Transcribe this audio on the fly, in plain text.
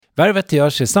Värvet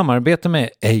görs i samarbete med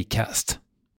Acast.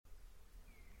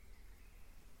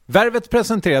 Värvet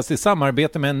presenteras i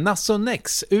samarbete med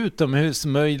Nasonex,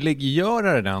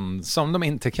 utomhusmöjliggöraren, som de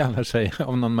inte kallar sig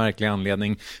av någon märklig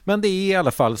anledning. Men det är i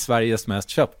alla fall Sveriges mest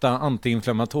köpta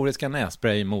antiinflammatoriska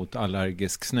nässpray mot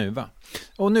allergisk snuva.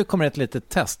 Och nu kommer ett litet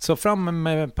test, så fram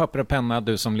med papper och penna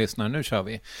du som lyssnar, nu kör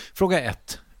vi. Fråga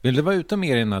 1. Vill du vara ute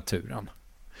mer i naturen?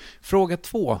 Fråga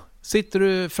 2. Sitter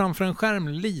du framför en skärm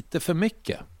lite för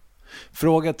mycket?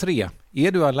 Fråga 3.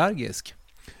 Är du allergisk?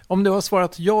 Om du har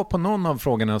svarat ja på någon av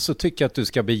frågorna så tycker jag att du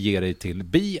ska bege dig till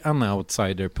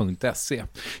beanoutsider.se.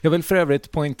 Jag vill för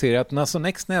övrigt poängtera att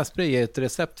Nasonex nässpray är ett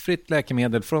receptfritt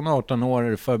läkemedel från 18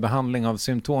 år för behandling av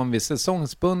symptom vid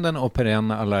säsongsbunden och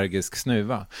perenn allergisk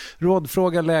snuva.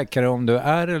 Rådfråga läkare om du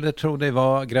är eller tror dig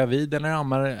vara gravid eller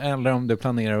ammar, eller om du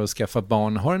planerar att skaffa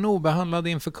barn, har en obehandlad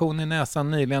infektion i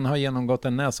näsan, nyligen har genomgått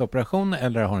en näsoperation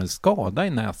eller har en skada i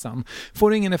näsan.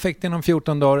 Får ingen effekt inom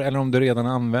 14 dagar eller om du redan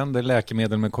använder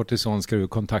läkemedel med kortison ska du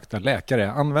kontakta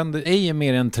läkare. Använd ej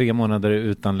mer än 3 månader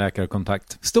utan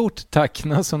läkarkontakt. Stort tack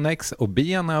Nasonex och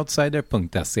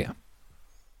beanoutsider.se.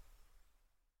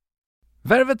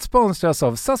 Värvet sponsras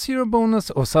av SAS Eurobonus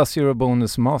och SAS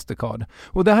Eurobonus Mastercard.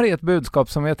 Och det här är ett budskap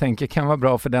som jag tänker kan vara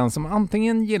bra för den som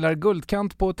antingen gillar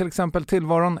guldkant på till exempel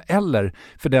tillvaron eller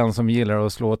för den som gillar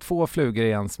att slå 2 flugor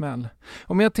i en smäll.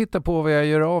 Om jag tittar på vad jag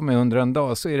gör av med under en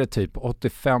dag så är det typ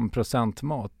 85%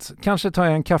 mat. Kanske tar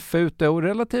jag en kaffe ute och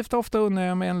relativt ofta unnar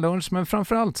jag mig en lunch, men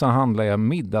framförallt så handlar jag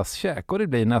middagskäk och det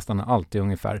blir nästan alltid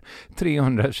ungefär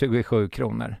 327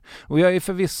 kronor. Och jag är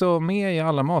förvisso med i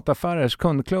alla mataffärers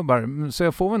kundklubbar, så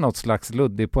jag får väl något slags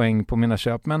luddig poäng på mina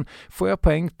köp, men får jag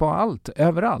poäng på allt,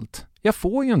 överallt? Jag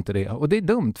får ju inte det och det är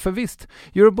dumt, för visst,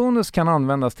 Eurobonus kan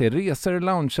användas till resor,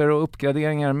 lounger och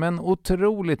uppgraderingar, men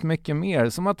otroligt mycket mer,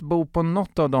 som att bo på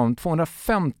något av de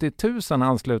 250 000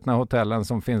 anslutna hotellen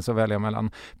som finns att välja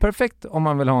mellan. Perfekt om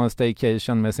man vill ha en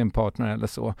staycation med sin partner eller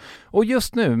så. Och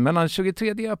just nu, mellan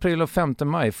 23 april och 5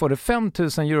 maj, får du 5 000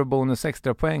 Eurobonus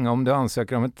extra poäng om du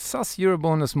ansöker om ett SAS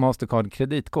Eurobonus Mastercard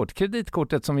kreditkort.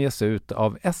 Kreditkortet som ges ut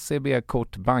av SEB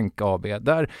Kort Bank AB,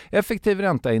 där effektiv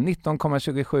ränta är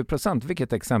 19,27%.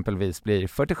 Vilket exempelvis blir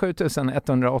 47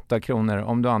 108 kronor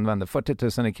om du använder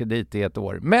 40 000 i kredit i ett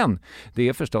år. Men det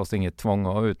är förstås inget tvång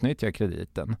att utnyttja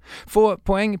krediten. Få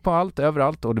poäng på allt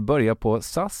överallt och du börjar på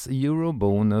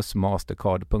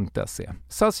saseurobonusmastercard.se.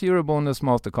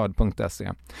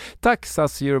 saseurobonusmastercard.se. Tack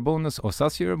SAS Eurobonus och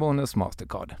SAS Eurobonus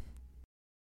Mastercard.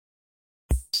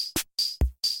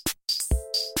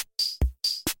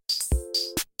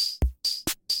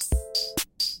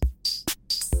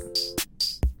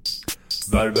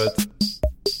 Värvet,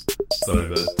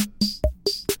 värvet,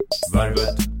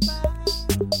 värvet,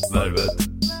 värvet,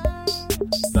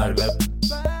 värvet,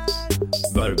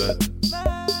 värvet,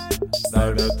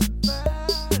 värvet,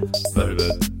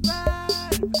 värvet.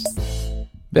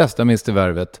 Bästa Mr.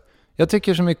 Värvet, jag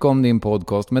tycker så mycket om din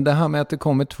podcast, men det här med att det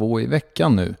kommer 2 i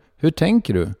veckan nu, hur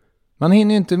tänker du? Man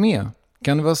hinner ju inte med.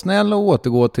 Kan du vara snäll och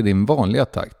återgå till din vanliga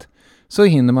takt? Så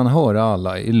hinner man höra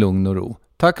alla i lugn och ro.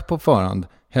 Tack på förhand.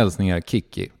 Hälsningar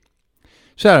Kiki.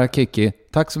 Kära Kiki,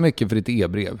 tack så mycket för ditt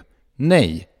e-brev.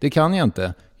 Nej, det kan jag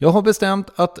inte. Jag har bestämt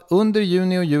att under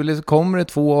juni och juli så kommer det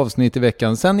 2 avsnitt i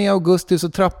veckan. Sen i augusti så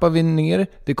trappar vi ner.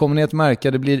 Det kommer ni att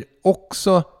märka. Det blir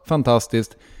också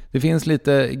fantastiskt. Det finns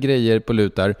lite grejer på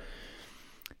lut där.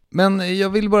 Men jag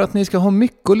vill bara att ni ska ha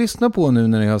mycket att lyssna på nu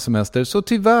när ni har semester. Så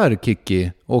tyvärr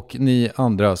Kiki och ni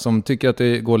andra som tycker att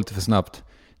det går lite för snabbt.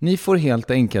 Ni får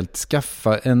helt enkelt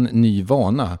skaffa en ny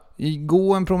vana.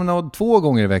 Gå en promenad 2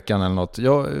 gånger i veckan eller något.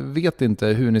 Jag vet inte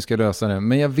hur ni ska lösa det,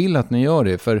 men jag vill att ni gör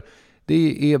det. För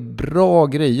det är bra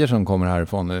grejer som kommer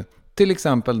härifrån nu. Till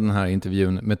exempel den här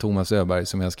intervjun med Thomas Öberg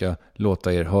som jag ska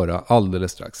låta er höra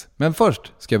alldeles strax. Men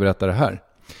först ska jag berätta det här.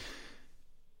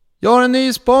 Jag har en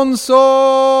ny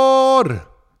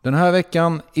sponsor! Den här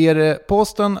veckan är det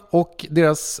Posten och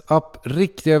deras app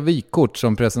Riktiga Vykort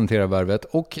som presenterar Värvet.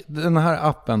 Och den här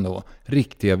appen då,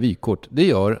 Riktiga Vykort, det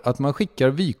gör att man skickar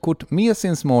vykort med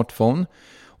sin smartphone.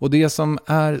 Och det som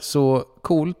är så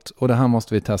coolt, och det här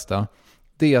måste vi testa,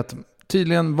 det är att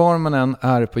tydligen var man än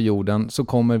är på jorden så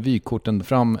kommer vykorten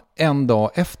fram en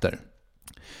dag efter.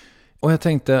 Och jag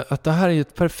tänkte att det här är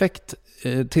ett perfekt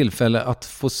tillfälle att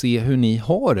få se hur ni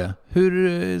har det.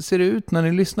 Hur ser det ut när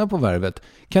ni lyssnar på Värvet?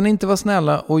 Kan ni inte vara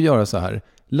snälla och göra så här?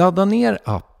 Ladda ner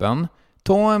appen,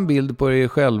 ta en bild på er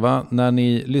själva när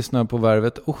ni lyssnar på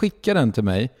Värvet och skicka den till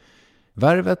mig.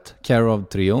 Värvet, Care of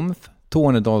Triumf,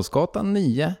 Tornedalsgatan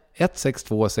 9,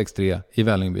 16263 i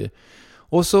Vällingby.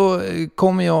 Och så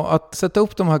kommer jag att sätta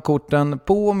upp de här korten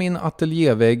på min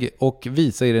ateljévägg och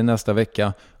visa er det nästa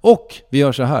vecka. Och vi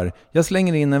gör så här. Jag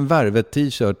slänger in en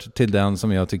Värvet-t-shirt till den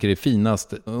som jag tycker är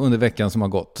finast under veckan som har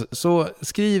gått. Så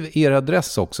skriv er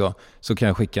adress också så kan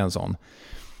jag skicka en sån.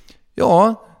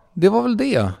 Ja, det var väl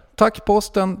det. Tack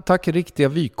posten, tack riktiga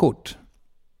vykort.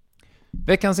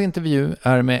 Veckans intervju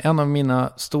är med en av mina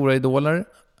stora idoler.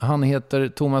 Han heter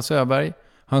Thomas Öberg.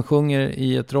 Han sjunger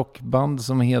i ett rockband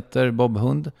som heter Bob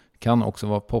Hund. Kan också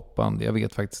vara popband, jag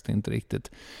vet faktiskt inte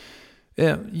riktigt.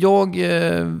 Jag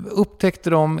upptäckte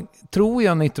dem, tror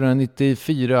jag,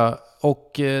 1994.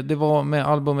 Och det var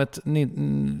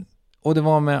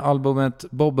med albumet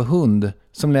Bob Hund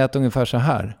som lät ungefär så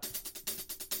här.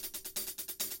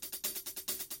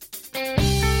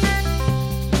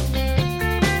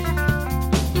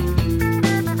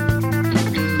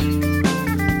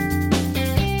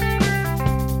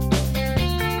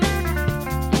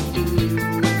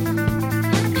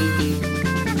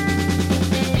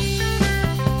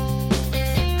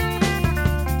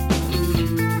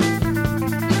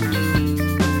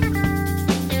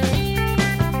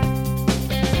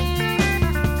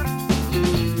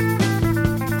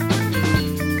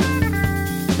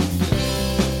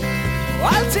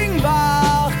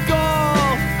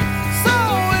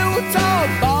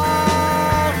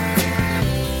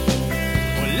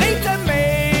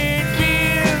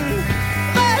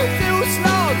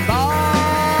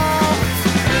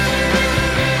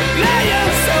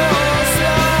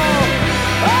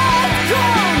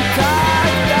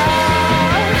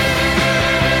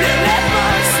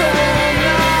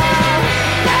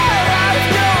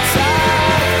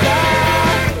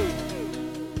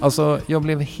 Alltså, jag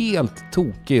blev helt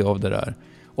tokig av det där.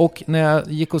 Och när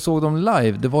jag gick och såg dem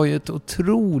live, det var ju ett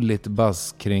otroligt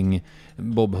buzz kring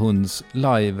Bob Hunds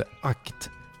live-akt.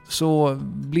 Så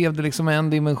blev det liksom en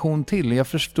dimension till. Jag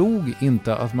förstod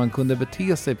inte att man kunde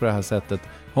bete sig på det här sättet.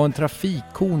 Ha en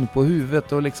trafikkon på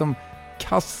huvudet och liksom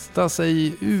kasta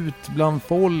sig ut bland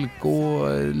folk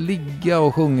och ligga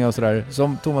och sjunga och sådär,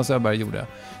 som Thomas Öberg gjorde.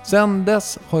 Sen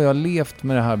dess har jag levt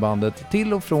med det här bandet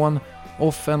till och från,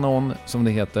 off and on som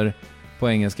det heter på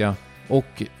engelska.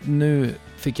 Och nu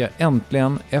fick jag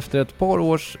äntligen, efter ett par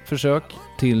års försök,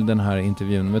 till den här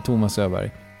intervjun med Thomas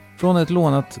Öberg. Från ett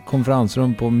lånat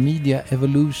konferensrum på Media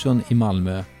Evolution i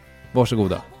Malmö.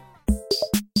 Varsågoda.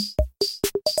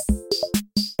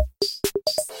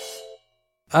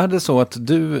 Är det så att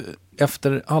du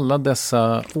efter alla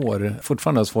dessa år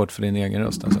fortfarande har svårt för din egen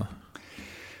röst alltså?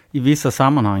 I vissa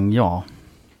sammanhang, ja.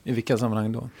 I vilka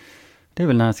sammanhang då? Det är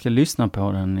väl när jag ska lyssna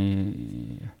på den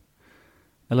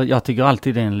eller jag tycker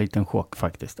alltid det är en liten chock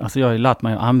faktiskt. Alltså jag har ju lärt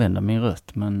mig att använda min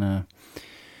röst, men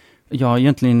jag har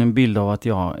egentligen en bild av att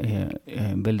jag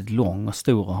är väldigt lång och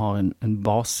stor och har en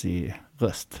basig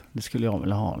röst. Det skulle jag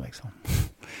vilja ha liksom.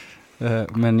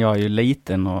 Men jag är ju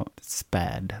liten och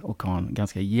späd och har en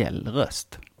ganska gäll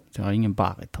röst. Så jag har ingen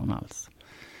bariton alls.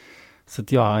 Så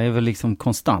att jag är väl liksom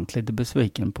konstant lite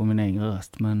besviken på min egen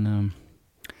röst. Men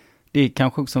det är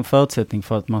kanske också en förutsättning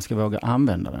för att man ska våga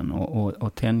använda den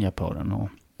och tänja på den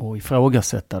och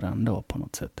ifrågasätta den då på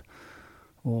något sätt.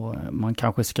 Och man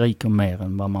kanske skriker mer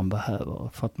än vad man behöver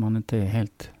för att man inte är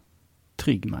helt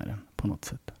trygg med den på något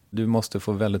sätt. Du måste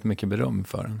få väldigt mycket beröm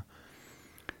för den.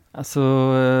 Alltså,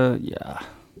 ja.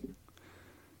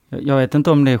 Jag vet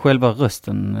inte om det är själva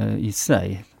rösten i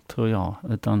sig, tror jag.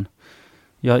 Utan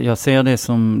jag ser det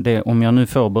som det, om jag nu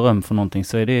får beröm för någonting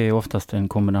så är det oftast en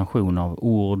kombination av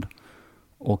ord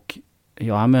och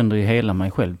jag använder ju hela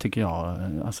mig själv tycker jag.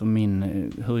 Alltså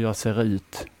hur jag ser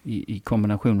ut i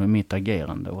kombination med mitt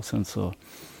agerande och sen så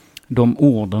de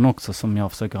orden också som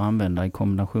jag försöker använda i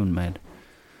kombination med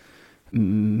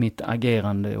mitt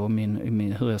agerande och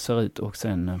hur jag ser ut och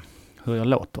sen hur jag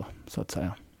låter så att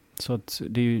säga. Så att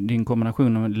det är en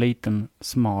kombination av en liten,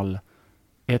 smal,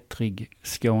 ettrig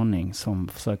skåning som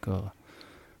försöker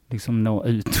liksom nå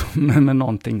ut med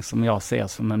någonting som jag ser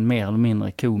som en mer eller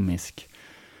mindre komisk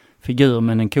figur.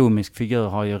 Men en komisk figur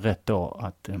har ju rätt då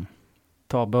att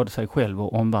ta både sig själv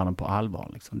och omvärlden på allvar.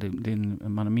 Liksom.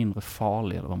 Man är mindre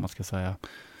farlig eller vad man ska säga.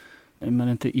 Man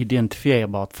är inte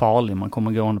identifierbart farlig. Man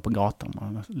kommer gående på gatan.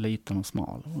 Man är liten och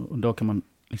smal. Och då kan man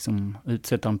liksom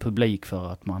utsätta en publik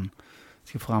för att man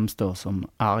ska framstå som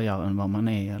argare än vad man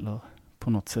är. Eller på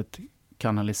något sätt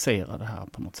kanalisera det här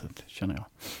på något sätt, känner jag.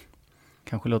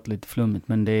 Kanske låter lite flummigt,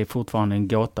 men det är fortfarande en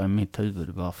gåta i mitt huvud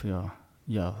varför jag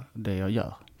gör det jag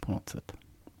gör på något sätt.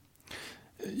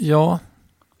 Ja,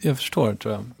 jag förstår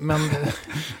tror jag. Men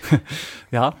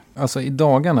ja. Alltså i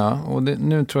dagarna, och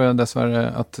nu tror jag dessvärre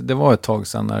att det var ett tag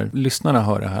sedan när lyssnarna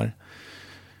hör det här.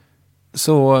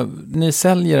 Så ni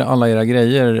säljer alla era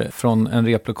grejer från en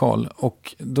replokal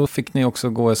och då fick ni också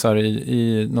gå så här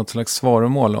i något slags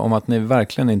svaromål om att ni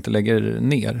verkligen inte lägger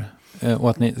ner och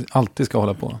att ni alltid ska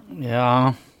hålla på.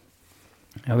 Ja,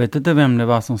 jag vet inte vem det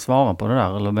var som svarade på det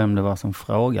där eller vem det var som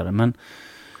frågade, men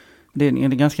det är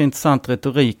en ganska intressant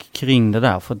retorik kring det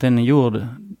där, för att den är gjord,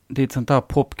 det är ett sånt där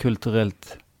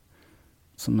popkulturellt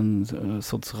som en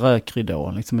sorts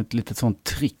rökridå, liksom ett litet sånt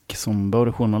trick som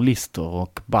både journalister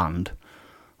och band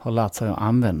har lärt sig att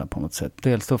använda på något sätt.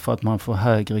 Dels då för att man får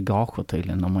högre gager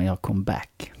tydligen när man gör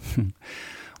comeback.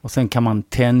 Och sen kan man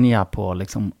tänja på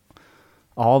liksom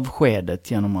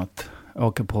avskedet genom att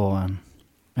åka på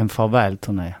en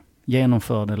farvälturné,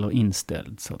 genomförd eller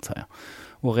inställd så att säga.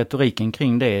 Och retoriken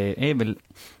kring det är väl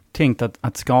tänkt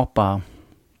att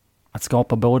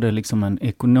skapa både liksom en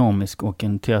ekonomisk och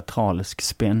en teatralisk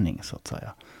spänning så att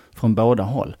säga, från båda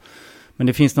håll. Men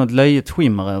det finns något löjligt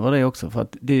skimmer över det också, för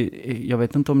att jag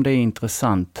vet inte om det är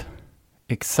intressant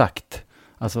exakt.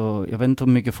 Alltså, jag vet inte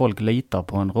hur mycket folk litar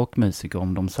på en rockmusiker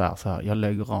om de säger så här, jag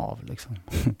lägger av liksom.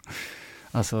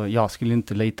 Alltså, jag skulle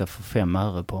inte lita för 5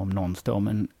 öre på om någon står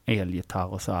med en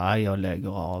elgitarr och säger, jag lägger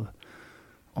av.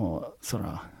 Och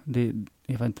sådär.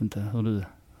 Jag vet inte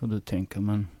hur du tänker,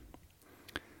 men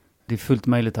det är fullt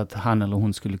möjligt att han eller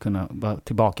hon skulle kunna vara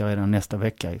tillbaka redan nästa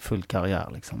vecka i full karriär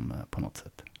liksom, på något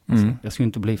sätt. Så jag skulle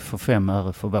inte bli för 5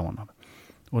 öre förvånad.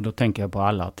 Och då tänker jag på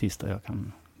alla artister jag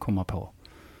kan komma på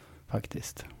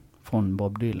faktiskt. Från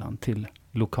Bob Dylan till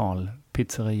lokal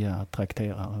pizzeria,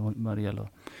 trakterare, vad det gäller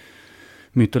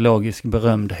mytologisk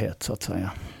berömdhet så att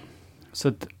säga. Så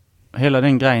att hela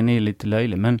den grejen är lite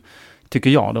löjlig, men tycker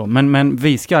jag då. Men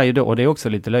vi ska ju då, och det är också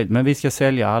lite löjligt, men vi ska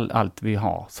sälja allt vi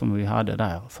har som vi hade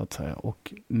där så att säga,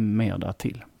 och mer där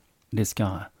till. Det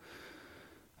ska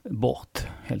bort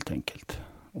helt enkelt.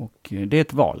 Och det är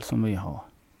ett val som vi har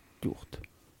gjort.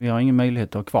 Vi har ingen möjlighet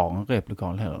att ha kvar en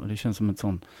replokal heller. Det känns som ett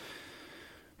sån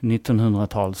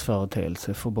 1900-tals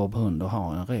företeelse för Bob Hund att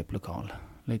ha en replokal.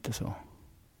 Lite så.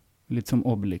 Lite som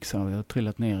Obelix har vi har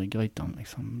trillat ner i grytan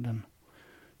liksom. Den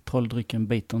trolldrycken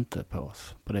biter inte på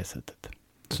oss på det sättet.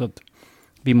 Så att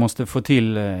vi måste få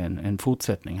till en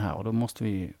fortsättning här, och då måste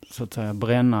vi så att säga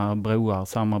bränna broar,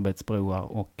 samarbetsbroar,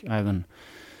 och även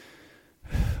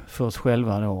för oss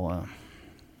själva då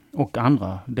och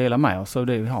andra dela med oss av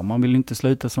det vi har. Man vill inte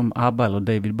sluta som ABBA eller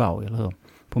David Bowie, eller hur?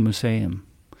 På museum.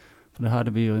 För det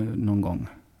hade vi ju någon gång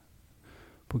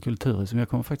på Kulturhuset. Jag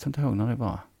kommer faktiskt inte ihåg när det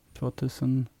var.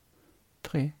 2003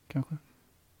 kanske?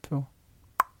 2.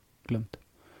 Glömt.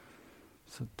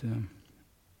 Så att,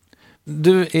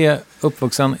 Du är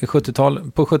uppvuxen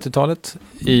på 70-talet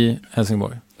i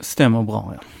Helsingborg. Stämmer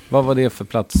bra, ja. Vad var det för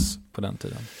plats på den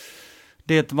tiden?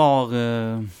 Det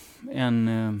var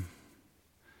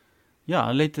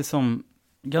lite som,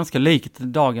 ganska likt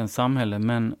dagens samhälle,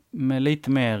 men med lite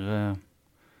mer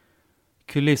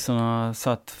kulisserna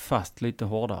satt fast lite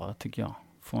hårdare tycker jag.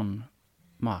 Från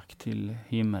mark till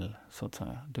himmel så att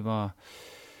säga. Det var,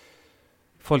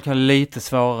 folk hade lite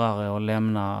svårare att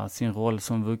lämna sin roll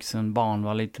som vuxen. Barn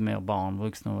var lite mer barn,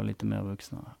 vuxna var lite mer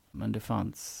vuxna. Men det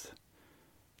fanns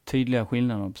tydliga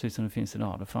skillnader, precis som det finns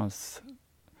idag. Det fanns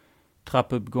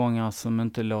trappuppgångar som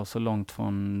inte låg så långt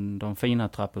från de fina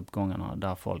trappuppgångarna,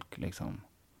 där folk liksom,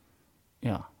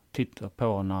 tittar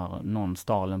på när någon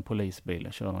stal en polisbil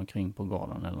och körde omkring på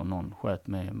gården, eller någon sköt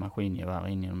med maskingevär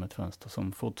in genom ett fönster,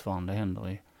 som fortfarande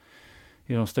händer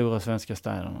i de stora svenska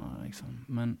städerna liksom.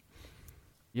 Men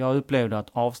jag upplevde att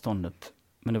avståndet,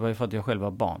 men det var ju för att jag själv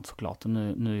var barn såklart, och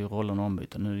nu är rollen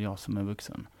ombytta, nu är det jag som är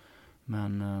vuxen.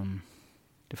 Men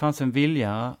det fanns en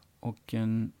vilja och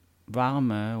en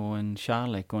värme och en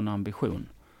kärlek och en ambition.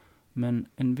 Men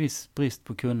en viss brist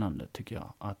på kunnande tycker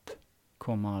jag, att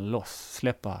komma loss,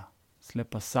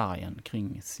 släppa sargen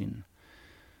kring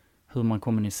hur man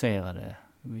kommunicerade,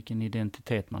 vilken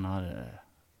identitet man hade.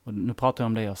 Och nu pratar jag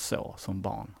om det jag såg som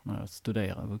barn när jag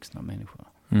studerar vuxna människor.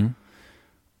 Mm.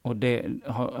 Och det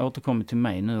har återkommit till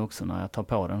mig nu också när jag tar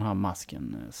på den här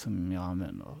masken som jag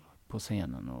använder på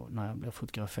scenen och när jag blir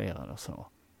fotograferad och så.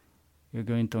 Jag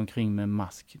går inte omkring med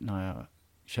mask när jag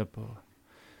köper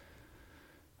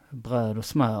bröd och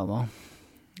smör, va?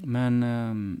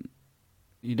 Men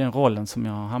i den rollen som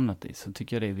jag har hamnat i så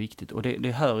tycker jag det är viktigt. Och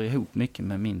det hör ihop mycket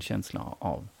med min känsla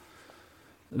av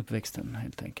uppväxten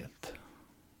helt enkelt.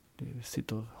 Det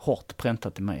sitter hårt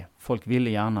präntat i mig. Folk ville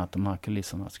gärna att de här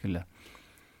kulisserna skulle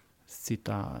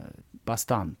sitta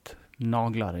bastant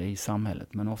naglade i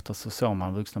samhället. Men ofta så såg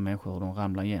man vuxna människor och de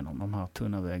ramlar igenom de här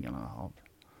tunna väggarna av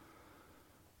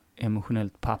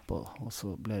emotionellt papper. Och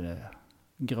så blev det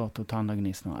gråt och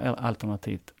tandagnissningar.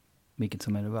 Alternativt, vilket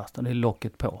som är det värsta, det är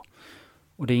locket på.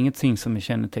 Och det är ingenting som är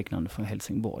kännetecknande för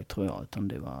Helsingborg tror jag, utan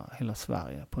det var hela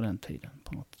Sverige på den tiden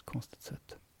på något konstigt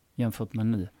sätt. Jämfört med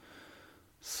nu.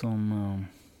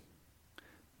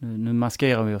 Nu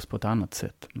maskerar vi oss på ett annat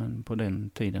sätt, men på den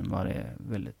tiden var det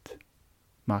väldigt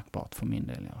märkbart för min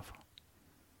del i alla fall.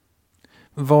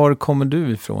 Var kommer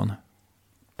du ifrån?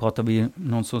 Pratar vi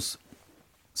någon sorts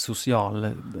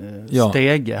social Ja.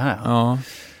 stege här? Ja.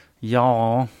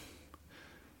 Ja,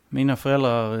 mina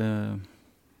föräldrar,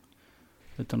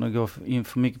 utan att gå in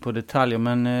för mycket på detaljer,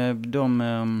 men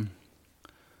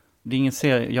det är ingen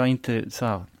serie, jag är inte så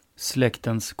här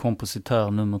släktens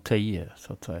kompositör nummer 10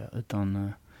 så att säga,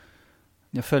 utan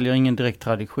jag följer ingen direkt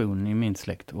tradition i min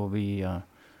släkt, och jag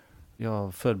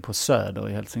är född på Söder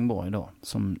i Helsingborg då,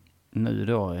 som nu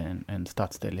då är en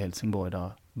stadsdel i Helsingborg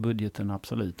där budgeten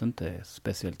absolut inte är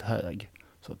speciellt hög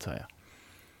så att säga.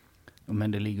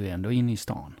 Men det ligger ju ändå inne i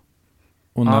stan.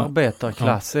 Och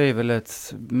Arbetarklass är väl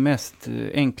ett mest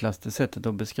enklaste sättet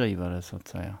att beskriva det så att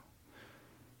säga.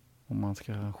 Om man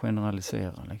ska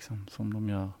generalisera liksom, som de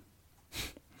gör.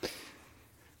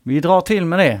 Vi drar till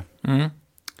med det. Mm.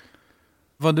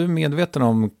 Var du medveten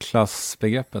om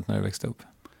klassbegreppet när du växte upp?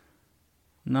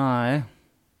 Nej,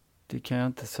 det kan jag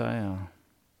inte säga.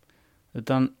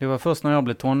 Utan det var först när jag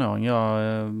blev tonåring.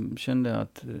 Jag kände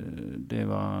att det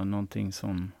var någonting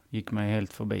som gick mig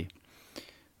helt förbi.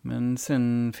 Men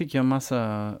sen fick jag en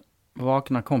massa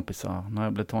vakna kompisar när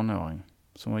jag blev tonåring.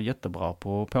 Som var jättebra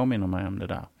på att påminna mig om det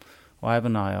där. Och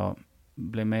även när jag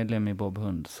blev medlem i Bob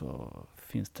Hund så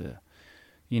finns det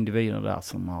individer där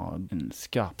som har en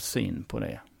skarp syn på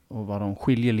det. Och var de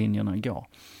skiljelinjerna går.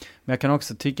 Men jag kan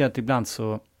också tycka att ibland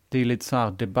så det är lite så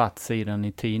här debattsidan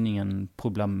i tidningen,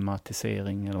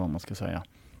 problematisering eller vad man ska säga.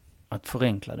 Att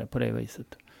förenkla det på det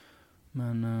viset.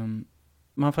 Men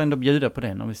man får ändå bjuda på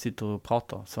det när vi sitter och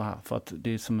pratar så här. För att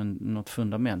det är som något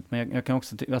fundament. Men jag kan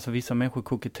också alltså vissa människor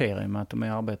koketterar med att de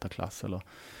är arbetarklass. Eller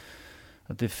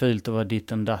att det är fult att vara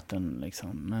ditten datten liksom.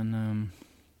 Men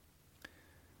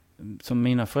som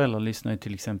mina föräldrar lyssnade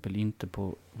till exempel inte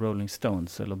på Rolling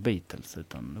Stones eller Beatles.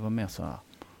 Utan det var mer så här.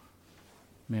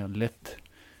 Mer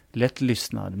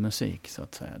lättlyssnad musik så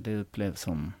att säga. Det upplevs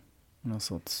som någon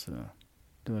sorts,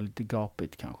 det var lite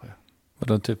gapigt kanske.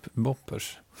 Vadå, typ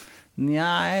boppers?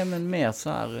 Nej, men mer så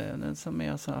här,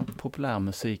 mer så här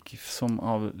populärmusik som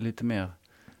av lite mer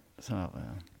så här,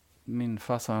 min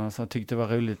farsa så tyckte det var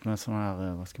roligt med sån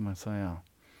här, vad ska man säga,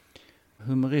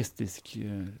 humoristisk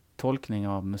tolkning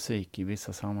av musik i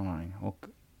vissa sammanhang. Och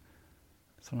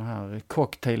såna här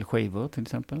cocktailskivor till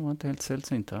exempel var inte helt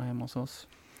sällsynta hemma hos oss.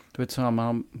 Du vet så här, man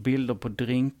har bilder på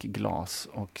drinkglas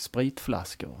och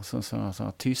spritflaskor. Och så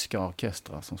här tyska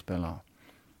orkestrar som spelar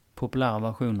populära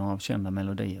versioner av kända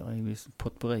melodier i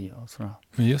potpourri och sådär.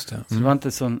 Just det. Mm. Så det var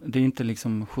inte så, det är inte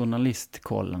liksom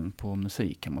journalistkollen på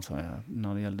musik kan man säga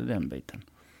när det gällde den biten.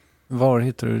 Var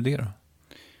hittade du det då?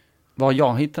 Var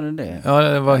jag hittade det?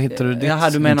 Ja, var hittade du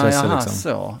ditt du menar intresse liksom? liksom?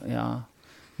 Så, ja.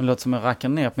 Det låter som jag rackar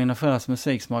ner på mina föräldrars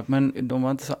musiksmak, men de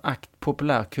var inte så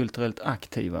populärkulturellt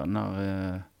aktiva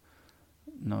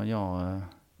när jag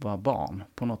var barn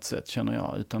på något sätt känner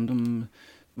jag, utan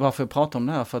varför jag pratar om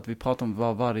det här, för att vi pratar om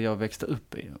vad var det jag växte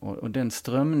upp i, och den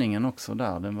strömningen också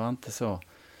där, den var inte så,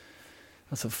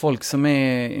 alltså folk som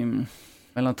är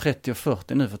mellan 30 och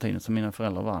 40 nu för tiden som mina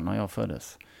föräldrar var när jag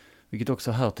föddes, vilket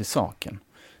också hör till saken.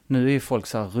 Nu är folk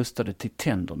så här rustade till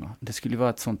tänderna. Det skulle vara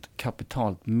ett sånt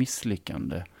kapitalt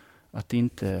misslyckande att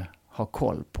inte ha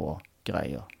koll på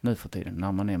grejer nu för tiden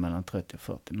när man är mellan 30 och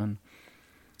 40.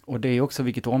 Och det är också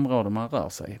vilket område man rör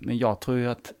sig. Men jag tror ju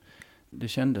att det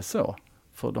kändes så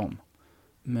för dem.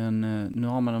 Men nu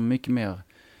har man en mycket mer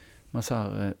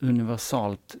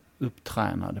universalt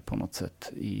upptränade på något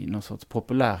sätt i någon sorts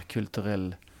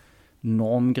populärkulturell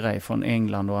normgrej från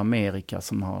England och Amerika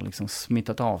som har liksom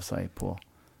smittat av sig på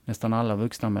nästan alla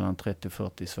vuxna mellan 30 och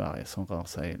 40 i Sverige som rör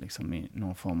sig liksom i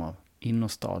någon form av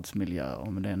innerstadsmiljö.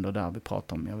 Och det är ändå där vi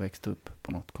pratar om. Jag växte upp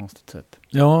på något konstigt sätt.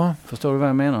 Ja. Förstår du vad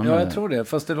jag menar? Ja, jag tror det.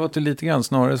 Fast det låter lite grann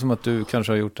snarare som att du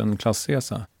kanske har gjort en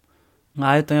klassresa.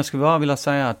 Nej, utan jag skulle bara vilja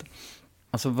säga att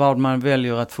alltså vad man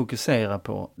väljer att fokusera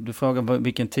på. Du frågar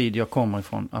vilken tid jag kommer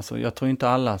ifrån. Alltså jag tror inte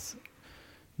allas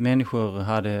människor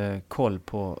hade koll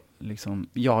på liksom,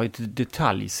 jag har ett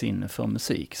detaljsinne för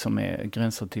musik som är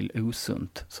gränsar till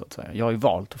osunt så att säga. Jag har ju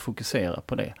valt att fokusera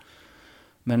på det.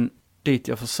 Men dit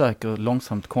jag försöker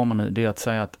långsamt komma nu, det är att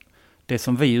säga att det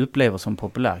som vi upplever som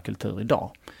populärkultur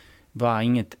idag var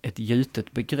inget ett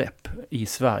gjutet begrepp i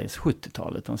Sveriges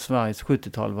 70-tal, utan Sveriges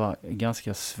 70-tal var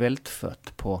ganska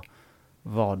svältfött på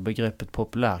vad begreppet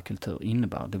populärkultur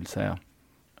innebär, det vill säga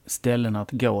ställen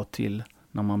att gå till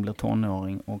när man blir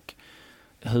tonåring och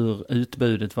hur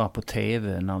utbudet var på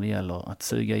tv när det gäller att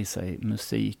suga i sig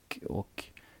musik och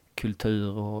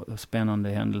kultur och spännande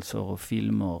händelser och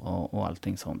filmer och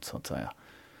allting sånt så att säga.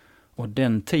 Och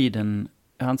den tiden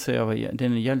anser jag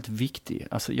den är jävligt viktig.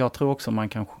 Alltså jag tror också man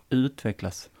kan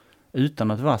utvecklas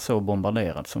utan att vara så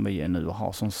bombarderad som vi är nu och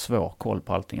ha sån svår koll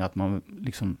på allting att man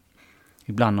liksom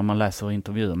ibland när man läser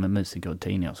intervjuer med musiker och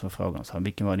tidningar så frågar de så här,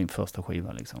 vilken var din första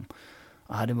skiva liksom?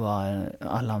 Ja, det var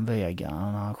Allan Vega,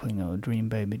 han sjunger Dream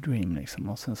Baby Dream liksom.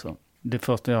 Och sen så,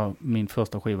 min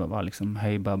första skiva var liksom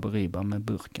Hey Baberiba med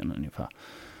Burken ungefär.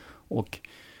 Och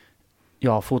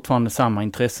jag har fortfarande samma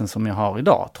intressen som jag har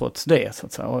idag trots det så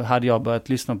att säga. Och hade jag börjat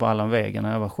lyssna på Allan Vega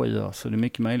när jag var 7 år så är det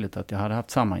mycket möjligt att jag hade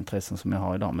haft samma intressen som jag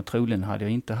har idag. Men troligen hade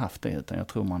jag inte haft det utan jag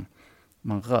tror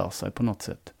man rör sig på något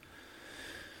sätt.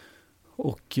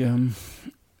 Och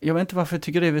jag vet inte varför jag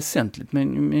tycker det är väsentligt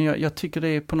men jag tycker det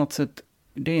är på något sätt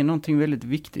det är någonting väldigt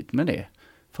viktigt med det.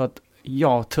 För att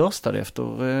jag törstade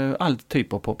efter all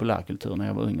typ av populärkultur när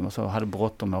jag var ung. Jag hade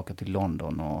bråttom att åka till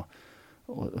London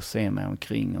och se mig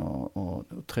omkring och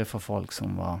träffa folk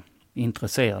som var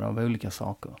intresserade av olika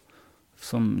saker.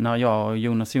 Som när jag och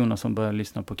Jonas Jonasson började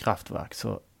lyssna på Kraftwerk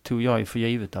så tog jag ju för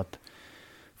givet att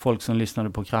folk som lyssnade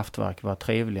på Kraftwerk var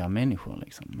trevliga människor.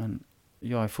 Liksom. Men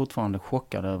jag är fortfarande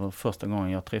chockad över första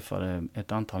gången jag träffade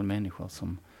ett antal människor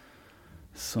som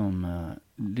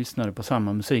lyssnade på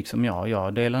samma musik som jag.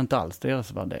 Jag delar inte alls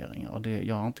deras värderingar. Och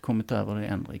jag har inte kommit över det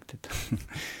än riktigt.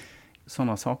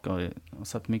 Sådana saker har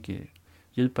satt mycket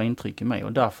djupa intryck i mig.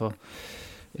 Och därför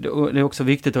det är också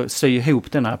viktigt att sy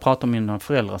ihop det när jag pratar om mina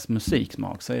föräldrars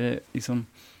musiksmak. Så är det liksom,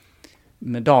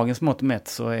 med dagens mått mätt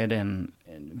så är det en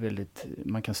väldigt,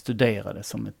 man kan studera det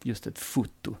som just ett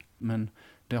foto. Men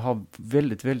det har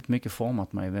väldigt, väldigt mycket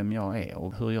format mig vem jag är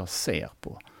och hur jag ser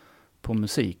på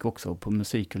musik också, och på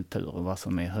musikkultur och vad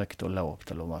som är högt och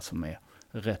lågt eller vad som är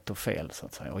rätt och fel så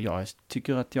att säga. Och jag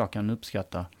tycker att jag kan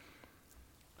uppskatta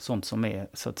sånt som är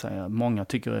så att säga, många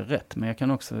tycker är rätt, men jag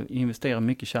kan också investera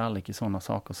mycket kärlek i sådana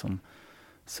saker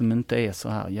som inte är så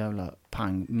här jävla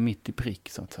pang mitt i prick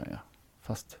så att säga.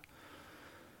 Fast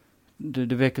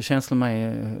det väcker känslor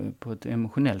mig på ett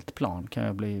emotionellt plan kan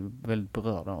jag bli väldigt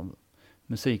berörd av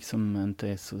musik som inte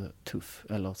är så tuff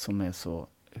eller som är så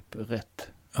rätt.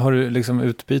 Har du liksom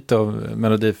utbyte av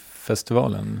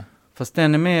Melodifestivalen? Fast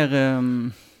den är mer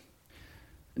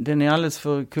den är alldeles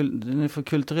för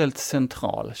kulturellt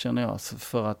central känner jag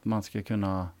för att man ska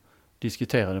kunna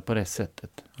diskutera det på det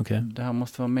sättet. Okay. Det här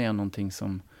måste vara mer någonting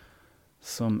som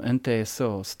inte är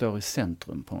så står i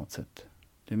centrum på något sätt.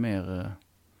 Det är mer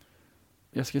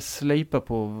jag ska slipa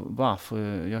på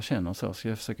varför jag känner så. Ska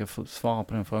jag försöka svara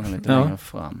på den frågan lite längre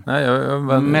fram.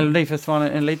 Nej,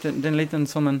 Melodifestivalen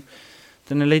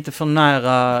den är lite för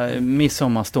nära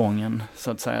midsommarstången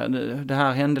så att säga. Det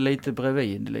här hände lite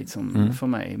bredvid liksom, för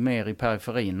mig. Mer i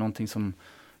periferin. Någonting som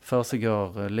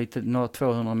försiggår lite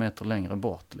 200 meter längre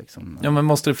bort. Liksom. Ja, men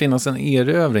måste det finnas en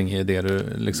erövring i det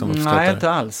du liksom uppskattar? Nej, inte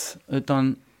alls.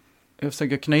 Utan jag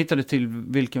försöker knyta det till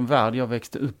vilken värld jag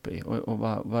växte upp i. Och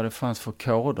vad det fanns för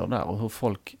koder där. Och hur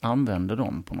folk använde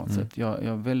dem på något sätt. Jag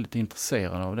är väldigt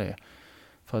intresserad av det.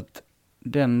 För att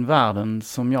den världen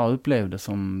som jag upplevde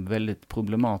som väldigt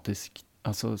problematisk,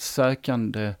 alltså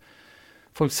sökande,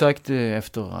 folk sökte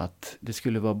efter att det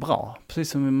skulle vara bra, precis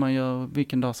som man gör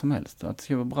vilken dag som helst, att det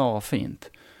skulle vara bra och fint.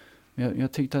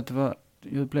 Jag tyckte att jag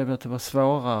upplevde att det var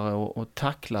svårare att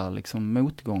tackla liksom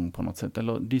motgång på något sätt,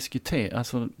 eller diskutera,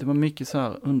 alltså det var mycket så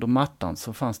här under mattan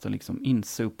så fanns det liksom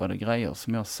insopade grejer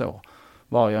som jag såg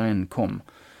var jag än kom.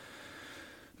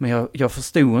 Men jag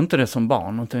förstod inte det som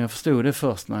barn, utan jag förstod det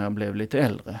först när jag blev lite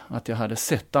äldre. Att jag hade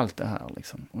sett allt det här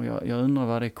liksom. Och jag undrar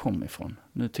var det kom ifrån.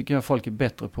 Nu tycker jag folk är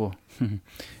bättre på att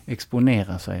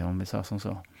exponera sig, om vi säger som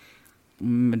så.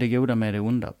 Det goda med det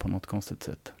onda på något konstigt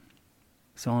sätt.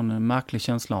 Så jag har en märklig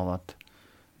känsla av att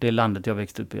det landet jag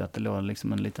växte upp i, att det låg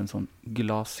liksom en liten sån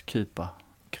glaskupa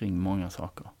kring många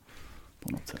saker på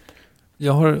något sätt.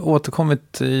 Jag har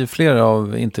återkommit i flera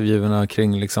av intervjuerna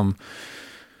kring liksom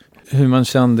hur man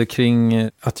kände kring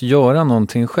att göra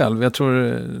någonting själv. Jag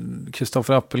tror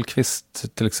Kristoffer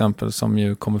Appelqvist till exempel, som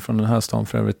ju kommer från den här stan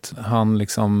för övrigt, han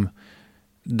liksom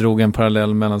drog en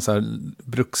parallell mellan så här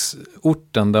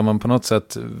bruksorten där man på något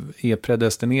sätt är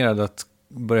predestinerad att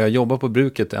börja jobba på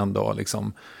bruket en dag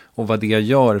liksom, och vad det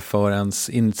gör för ens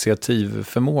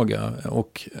initiativförmåga.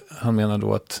 Och han menar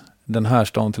då att den här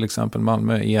stan, till exempel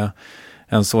Malmö, är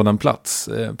en sådan plats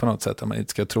på något sätt, att man inte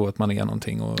ska tro att man är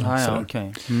någonting. Och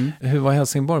okay. Hur var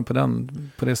Helsingborg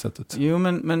på det sättet? Jo,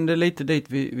 men det är lite dit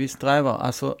vi strävar.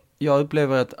 Alltså, jag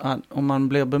upplever att om man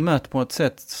blir bemött på ett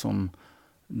sätt som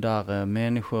där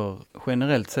människor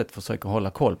generellt sett försöker hålla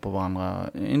koll på varandra.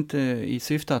 Inte i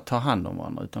syfte att ta hand om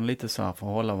varandra, utan lite så här för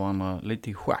att hålla varandra lite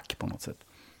i schack på något sätt.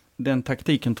 Den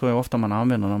taktiken tror jag ofta man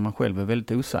använder när man själv är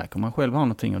väldigt osäker. Om man själv har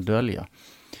någonting att dölja,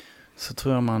 så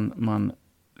tror jag man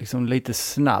liksom lite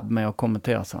snabb med att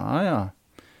kommentera så här, ja,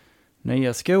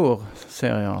 nya skor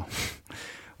ser jag.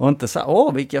 Och inte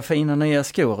så vilka fina nya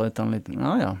skor, utan lite,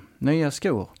 ja, nya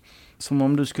skor. Som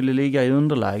om du skulle ligga i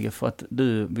underläge för att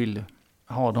du vill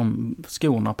ha de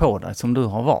skorna på dig som du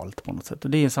har valt på något sätt.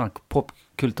 Och det är en sån här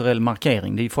popkulturell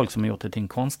markering. Det är folk som har gjort det till en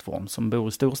konstform som bor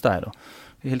i storstäder.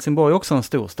 Helsingborg är också en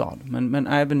stor stad, men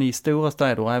även i stora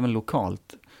städer och även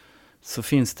lokalt så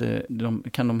finns det,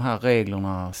 kan de här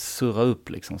reglerna surra upp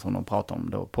liksom, som de pratar om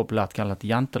då, populärt kallat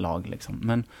jantelag liksom.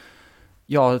 Men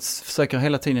jag försöker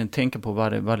hela tiden tänka på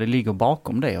vad det ligger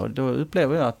bakom det, och då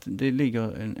upplever jag att det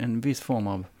ligger en viss form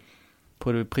av,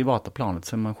 på det privata planet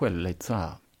så är man själv lite så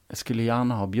här, jag skulle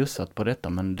gärna ha bjussat på detta,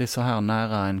 men det är så här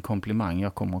nära en komplimang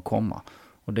jag kommer att komma.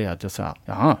 Och det är att jag säger,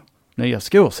 jaha, nya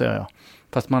skor ser jag.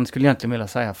 Fast man skulle egentligen vilja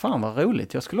säga, fan vad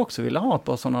roligt, jag skulle också vilja ha ett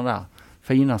par sådana där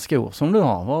fina skor som du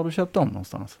har. Var har du köpt dem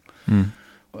någonstans?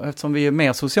 Och eftersom vi är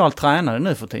mer socialt tränade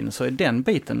nu för tiden, så är den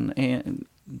biten,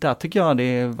 där tycker jag det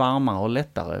är varmare och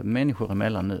lättare människor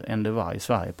emellan nu än det var i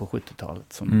Sverige på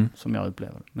 70-talet som jag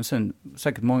upplevde. Men sen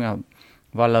säkert många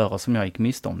valörer som jag gick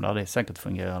miste om där det säkert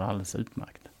fungerar alldeles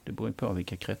utmärkt. Det beror på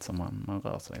vilka kretsar man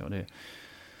rör sig, och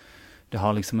det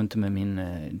har liksom inte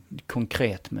med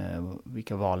konkret med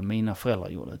vilka val mina föräldrar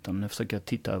gjorde, utan nu försöker jag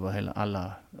titta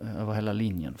över hela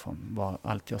linjen från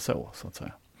allt jag såg, så att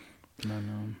säga.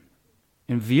 Men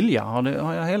en vilja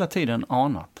har jag hela tiden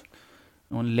anat,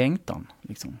 och en längtan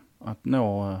liksom, att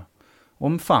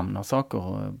omfamna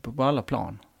saker på alla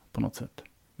plan på något sätt.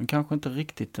 Men kanske inte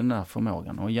riktigt den där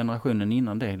förmågan, och generationen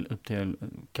innan det upp till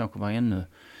kanske var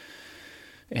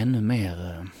ännu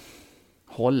mer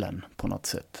hållen på något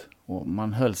sätt. Och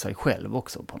man höll sig själv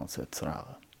också på något sätt sådär,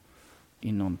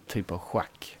 i någon typ av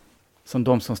schack. Som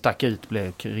de som stack ut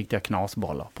blev riktiga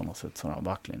knasbollar på något sätt, sådär,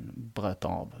 verkligen bröt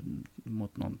av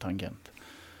mot någon tangent.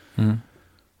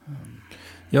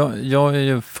 Ja, jag är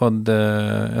ju född,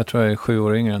 jag tror jag är 7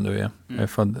 år yngre än du är. Jag är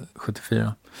född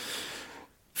 74.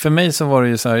 För mig så var det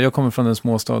ju så här, jag kommer från en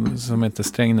småstad som heter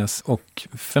Strängnäs, och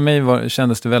för mig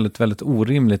kändes det väldigt, väldigt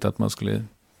orimligt att man skulle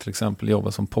till exempel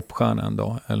jobba som popstjärna en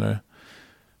dag, eller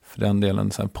för den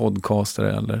delen så här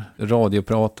podcastare eller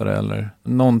radiopratare eller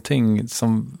någonting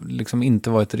som liksom inte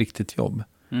var ett riktigt jobb.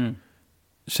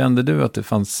 Kände du att det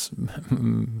fanns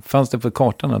det på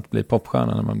kartan att bli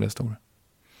popstjärna när man blev stor?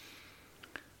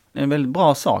 En väldigt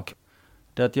bra sak.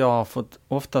 Det är att jag har fått,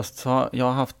 oftast jag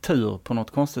har haft tur på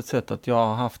något konstigt sätt, att jag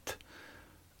har haft,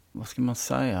 vad ska man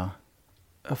säga,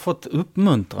 jag har fått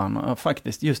uppmuntran,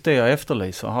 faktiskt just det jag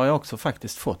efterlyser har jag också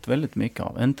faktiskt fått väldigt mycket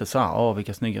av. Inte så här,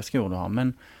 vilka snygga skor du har,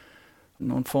 men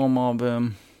någon form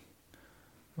av,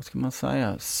 vad ska man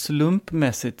säga,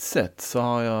 slumpmässigt sätt så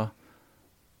har jag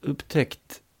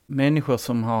upptäckt människor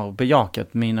som har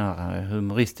bejakat mina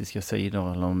humoristiska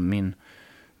sidor, eller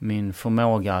min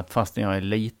förmåga att fastän jag är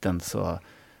liten, så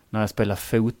när jag spelar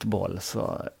fotboll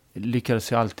så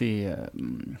lyckades jag alltid,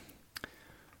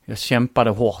 jag kämpade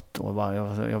hårt och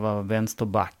jag var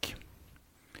vänsterback.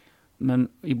 Men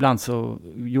ibland så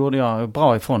gjorde jag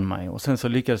bra ifrån mig, och sen så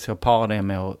lyckades jag para det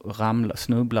med att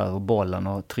snubbla över bollen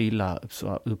och trilla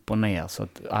så upp och ner så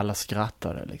att alla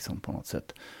skrattade liksom på något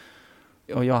sätt.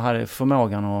 Och jag hade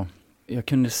förmågan att, jag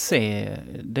kunde se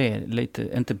det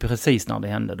lite, inte precis när det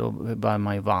hände, då började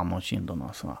man ju varma om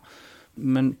kinderna. Så.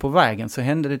 Men på vägen så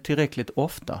hände det tillräckligt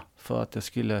ofta för att jag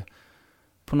skulle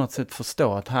på något sätt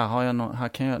förstå att här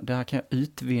kan jag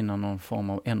utvinna någon form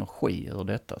av energi ur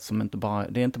detta. Som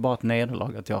det är inte bara ett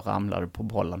nederlag att jag ramlade på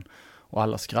bollen och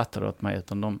alla skrattade åt mig,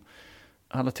 utan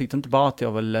alla tyckte inte bara att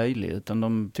jag var löjlig, utan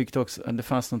de tyckte också att det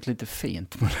fanns något lite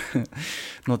fint med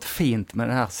något fint med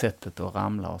det här sättet att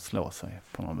ramla och slå sig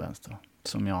på någon vänster,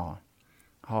 som jag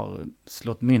har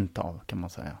slått mynt av, kan man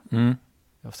säga.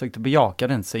 Jag försökte bejaka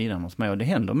den sidan hos mig, och det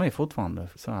händer mig fortfarande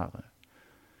så här.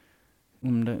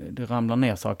 Om det ramlar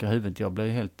ner saker i huvudet, jag blir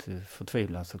helt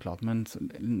förtvivlad såklart, men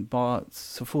bara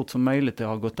så fort som möjligt jag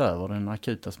har gått över den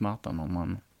akuta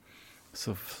smärtan,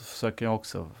 så försöker jag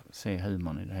också se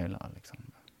humorn i det hela liksom.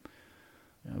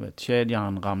 Jag vet,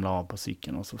 kedjan ramlar av på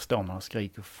cykeln och så står man och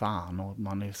skriker fan, och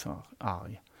man är så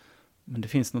arg. Men det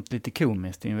finns något lite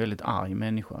komiskt i en väldigt arg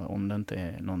människa, om det inte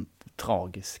är något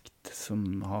tragiskt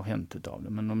som har hänt utav det.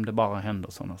 Men om det bara händer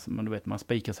sådana, men du vet, man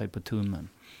spikar sig på tummen.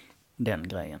 Den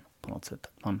grejen på något sätt.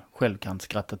 Att man själv kan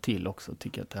skratta till också och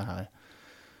tycka att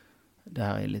det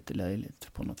här är lite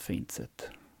löjligt på något fint sätt.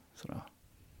 Sådär.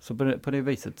 Så på det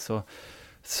viset så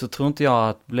så tror inte jag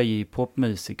att bli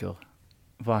popmusiker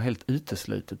var helt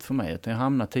uteslutet för mig. Utan jag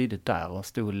hamnade tidigt där och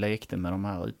stod och lekte med de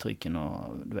här uttrycken.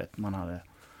 Och du vet, man hade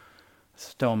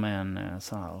stå med en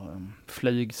så här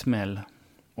flygsmäll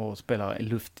och spela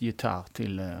luftgitarr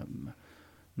till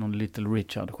någon Little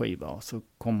Richard-skiva. Och så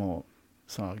kommer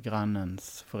så här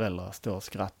grannens föräldrar stå och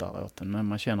skrattar åt den. Men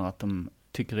man känner att de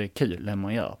tycker det är kul det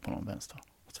man gör på någon vänster.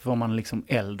 Så får man liksom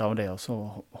eld av det och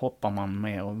så hoppar man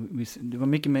med. Och det var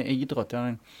mycket med idrott. Jag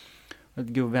hade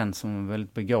en god vän som var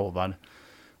väldigt begåvad.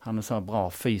 Han är så här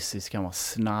bra fysisk, han var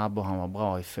snabb och han var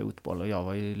bra i fotboll. Och jag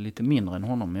var ju lite mindre än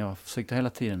honom, men jag försökte hela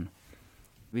tiden.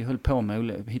 Vi höll på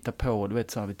med att hitta på, du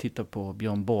vet så här, vi tittade på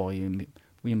Björn Borg i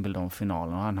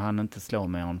Wimbledon-finalen. Och han hann inte slå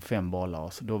mer än 5 bollar.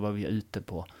 Och så då var vi ute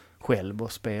på själv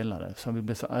och spelade. Så vi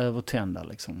blev så övertända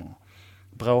liksom. Och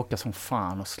bråkade som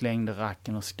fan och slängde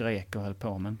racken och skrek och höll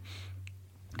på. Men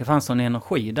det fanns en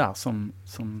energi där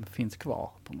som finns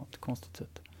kvar på något konstigt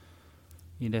sätt.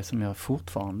 I det som jag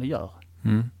fortfarande gör.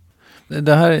 Mm.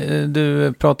 Det här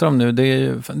du pratar om nu,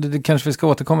 det kanske vi ska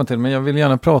återkomma till, men jag vill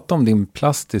gärna prata om din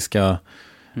plastiska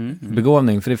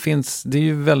begåvning. För det är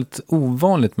ju väldigt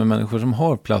ovanligt med människor som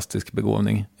har plastisk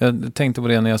begåvning. Jag tänkte på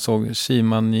det när jag såg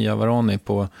Shima Niavarani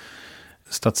på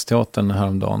Stadsteatern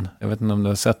häromdagen. Jag vet inte om du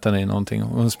har sett henne i någonting.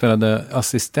 Hon spelade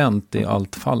assistent i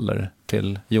Allt faller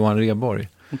till Johan Rheborg.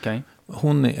 Okay.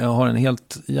 Hon har en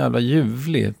helt jävla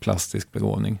ljuvlig plastisk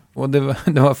begåvning. Och det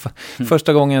var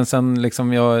första gången sen liksom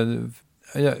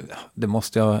det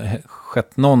måste ju ha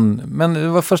skett någon. Men det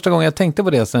var första gången jag tänkte på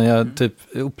det sen jag typ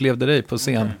upplevde dig på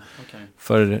scen. Okay.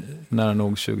 För nära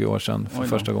nog 20 år sedan för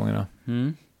första gångerna.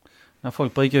 Mm. Ja,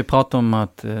 folk brukar ju prata om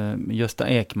att Gösta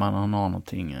Ekman han har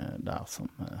någonting där som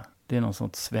det är någon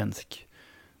sorts svensk.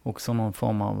 Också någon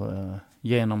form av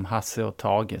genom Hasse och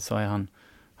Tage så är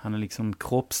han är liksom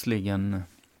kroppsligen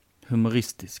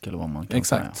humoristisk eller vad man kan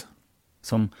säga.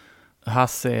 Som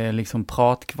Hasse är liksom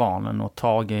pratkvarnen och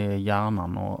Tage är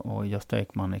hjärnan och Gösta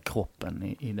Ekman är kroppen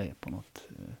i det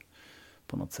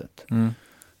på något sätt. Mm.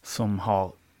 Som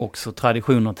har också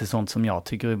traditioner till sånt som jag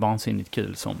tycker är vansinnigt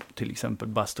kul, som till exempel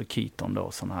Buster Keaton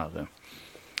då, sån här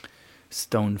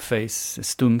stoneface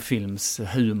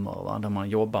stumfilmshumor, va? Där man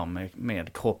jobbar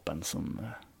med kroppen som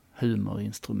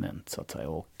humorinstrument så att säga,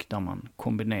 och där man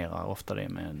kombinerar ofta det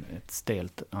med ett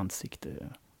stelt ansikte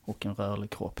och en rörlig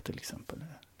kropp till exempel.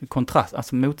 Det är kontrast,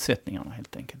 alltså motsättningarna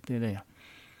helt enkelt. Det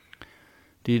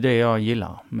är det jag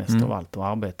gillar mest av allt att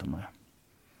arbeta med.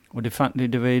 Och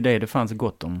det var ju det fanns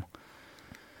gott om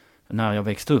när jag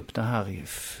växte upp, det här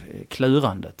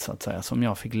klurandet så att säga, som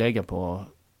jag fick lägga på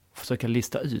att försöka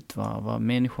lista ut vad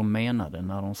människor menade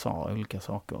när de sa olika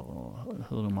saker och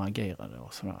hur de agerade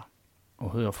och sådär.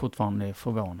 Och hur jag fortfarande är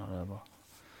förvånad över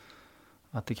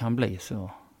att det kan bli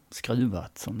så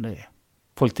skruvat som det är.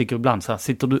 Folk tycker ibland så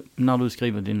här, när du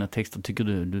skriver dina texter, tycker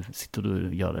du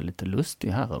och gör det lite lustig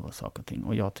här över saker och ting.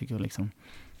 Och jag tycker liksom,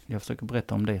 jag försöker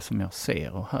berätta om det som jag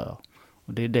ser och hör.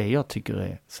 Och det är det jag tycker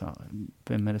är så här,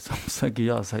 vem är det som försöker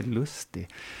göra sig lustig?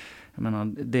 Jag menar,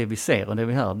 det vi ser och det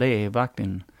vi hör, det är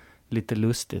verkligen lite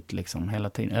lustigt liksom hela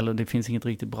tiden. Eller det finns inget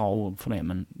riktigt bra ord för det,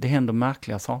 men det händer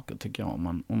märkliga saker tycker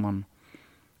jag.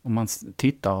 Om man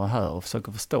tittar och hör och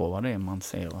försöker förstå vad det är man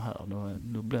ser och hör,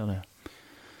 då blir det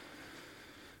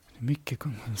mycket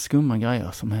skumma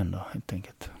grejer som händer helt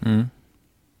enkelt. Mm.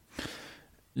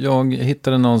 Jag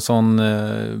hittade någon sån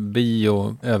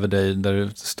bio över dig där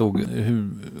det stod hur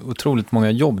otroligt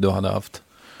många jobb du hade haft.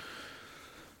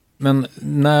 Men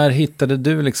när hittade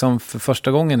du liksom för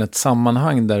första gången ett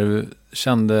sammanhang där du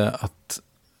kände att...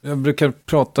 Jag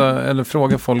brukar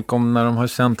fråga folk om när de har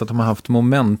känt att de har haft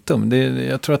momentum.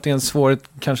 Jag tror att det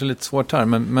är kanske lite svårt här,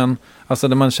 men alltså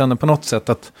där man känner på något sätt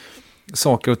att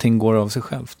saker och ting går av sig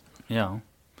självt. Ja.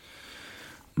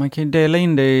 Man kan ju dela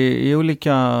in det i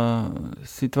olika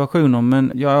situationer,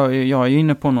 men jag är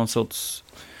inne på någon sorts,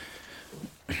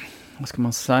 vad ska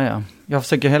man säga? Jag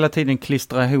försöker hela tiden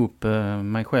klistra ihop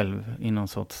mig själv i någon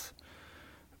sorts,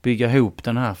 bygga ihop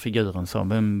den här figuren. Så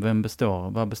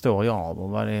vad består jag av och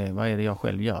vad är det jag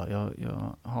själv gör?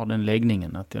 Jag har den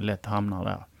läggningen att jag lätt hamnar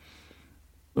där.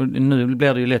 Och nu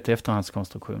blir det ju lätt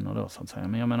efterhandskonstruktioner då så att säga.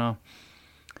 Men jag menar,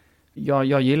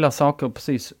 jag gillar saker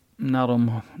precis när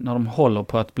de håller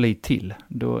på att bli till.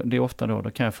 Det är ofta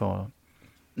då kan jag få...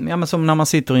 Ja, men som när man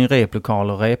sitter i en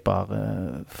replokal och repar.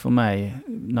 För mig,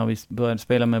 när vi började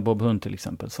spela med Bob Hund till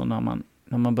exempel. Så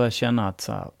när man börjar känna att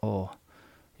så här,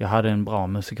 jag hade en bra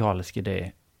musikalisk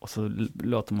idé. Och så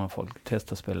låter man folk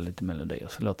testa spela lite melodier.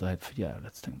 Så låter det helt för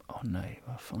jävligt. Så tänker man, nej,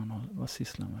 vad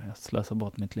sysslar man med? Jag slösar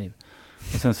bort mitt liv.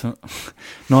 Och sen så,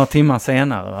 några timmar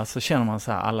senare så känner man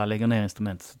så här, alla lägger ner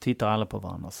instrument. Så tittar alla på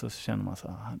varandra. Så känner man så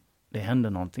här, det hände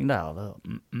någonting där.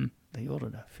 Det gjorde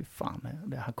det. Fy fan,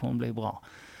 det här kommer bli bra.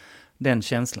 Den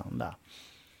känslan där.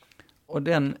 Och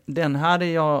den hade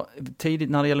jag tidigt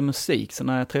när det gäller musik. Så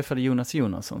när jag träffade Jonas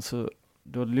Jonasson så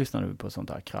då lyssnade vi på sånt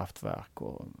här Kraftwerk.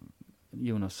 Och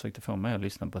Jonas försökte få mig att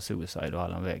lyssna på Suicide och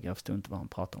Allan Weg. Jag förstod inte vad han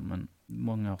pratade om, men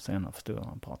många år senare förstod jag vad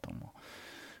han pratade om. Och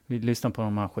vi lyssnade på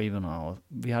de här skivorna och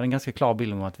vi hade en ganska klar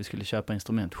bild om att vi skulle köpa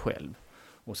instrument själv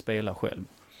och spela själv.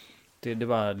 Det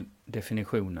var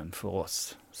definitionen för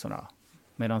oss. Sådär.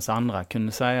 Medan andra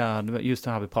kunde säga, just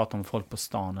det här vi pratar om folk på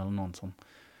stan eller någon som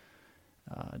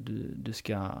du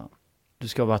ska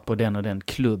ha varit på den och den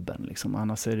klubben liksom.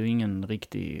 Annars är du ingen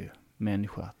riktig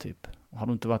människa typ. Har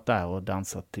du inte varit där och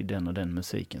dansat till den och den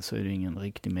musiken så är du ingen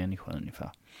riktig människa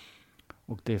ungefär.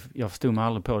 Och jag förstod mig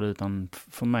aldrig på det, utan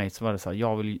för mig så var det så här,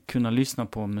 jag vill kunna lyssna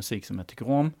på musik som jag tycker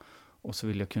om och så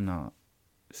vill jag kunna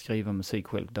skriva musik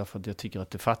själv därför att jag tycker att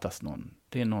det fattas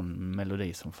det är någon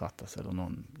melodi som fattas eller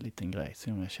någon liten grej. Så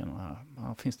jag känner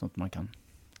här finns något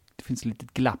det finns ett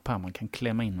litet glapp här, man kan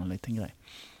klämma in en liten grej.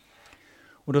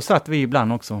 Och då satt vi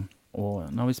ibland också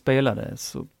och när vi spelade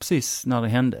så precis när det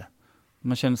hände,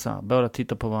 man kände så här, båda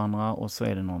tittar på varandra och så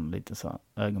är det någon lite så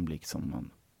här ögonblick som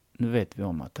nu vet vi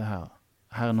om att det här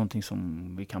är någonting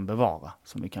som vi kan bevara,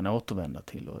 som vi kan återvända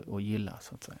till och gilla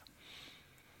så att säga.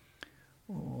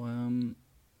 Och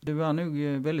det var nog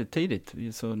väldigt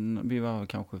tidigt, så vi var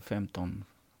kanske 15,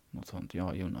 något sånt, jag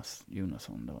och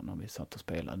Jonasson då, när vi satt och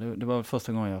spelade. Det var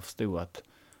första gången jag förstod att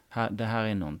det här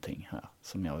är någonting här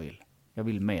som jag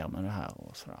vill mer med det här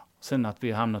och sådär. Sen att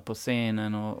vi hamnat på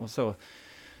scenen och så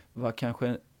var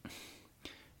kanske,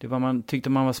 tyckte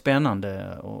man var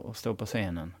spännande att stå på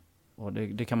scenen. Och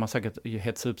det kan man säkert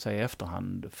hetsa upp sig i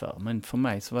efterhand för. Men för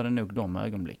mig så var det nog de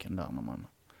ögonblicken där när man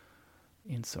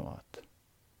insåg att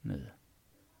nu,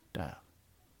 där,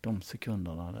 de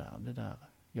sekunderna där, det där,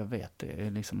 jag vet det.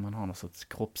 Är liksom, man har någon sorts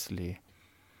kroppslig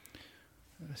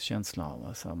känsla av,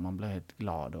 alltså, man blir helt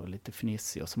glad och lite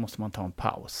fnissig och så måste man ta en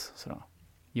paus. Sådär.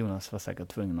 Jonas var säkert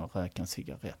tvungen att röka en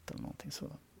cigarett eller någonting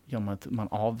så. Man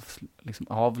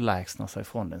avlägsnar sig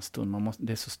från den stund.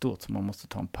 Det är så stort som man måste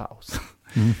ta en paus.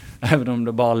 Även om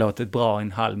det bara låtit bra i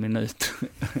en halv minut.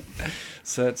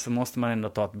 så måste man ändå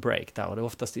ta ett break där. Och det är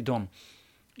oftast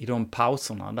i de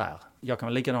pauserna där. Jag kan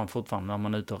vara likadan fortfarande när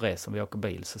man är ute och reser. Vi åker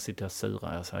bil så sitter jag och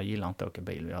surar. Jag säger, jag gillar inte att åka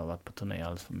bil. Vi har varit på turné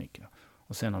alldeles för mycket.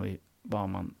 Och sen när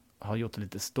man har gjort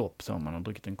lite stopp så man har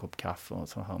druckit en kopp kaffe och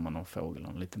så hör man någon fågel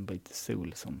och en liten bit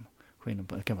sol som skiner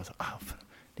på. Det kan vara så,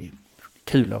 det är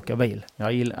kul att åka bil.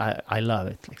 Jag gillar, I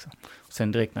love it liksom. Och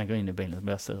sen direkt när jag går in i bilen så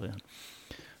blir jag sur igen.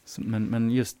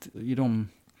 Men just i de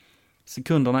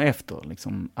sekunderna efter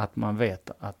liksom, att man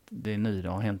vet att det är nu det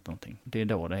har hänt någonting. Det är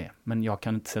då det är. Men jag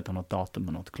kan inte sätta något datum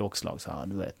med något klockslag så här,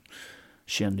 du vet.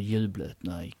 Kände jublet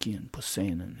när jag gick in på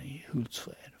scenen i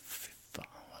Hultsfred. Fy fan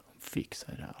vad de fick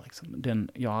sig där liksom.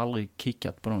 Jag har aldrig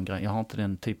kickat på de grejerna. Jag har inte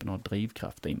den typen av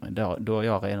drivkraft i mig. Då är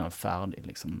jag redan färdig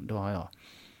liksom.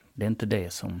 Det är inte det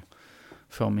som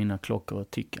får mina klockor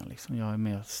att ticka liksom. Jag är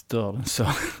mer störd än så.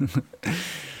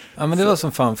 Ja, men det var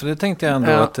som fan, för det tänkte jag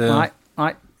ändå att...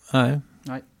 Nej.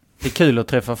 Det är kul att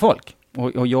träffa folk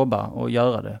och jobba och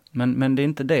göra det. Men det är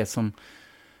inte det som...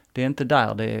 Det är inte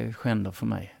där det skänder för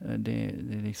mig. Det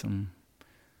är liksom...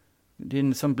 Det är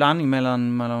en sån blandning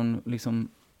mellan liksom,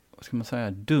 vad ska man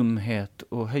säga, dumhet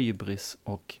och hybris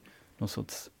och någon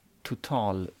sorts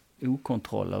total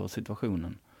okontroll över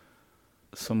situationen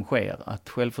som sker, att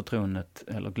självförtroendet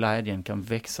eller glädjen kan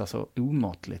växa så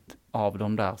omåttligt av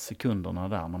de där sekunderna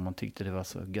där när man tyckte det var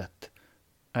så gött.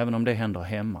 Även om det händer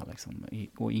hemma liksom,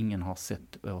 och ingen har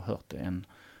sett och hört det än.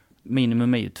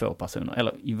 Minimum är ju 2 personer,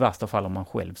 eller i värsta fall om man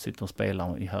själv sitter och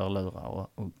spelar i hörlurar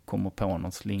och kommer på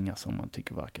någon slinga som man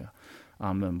tycker verkar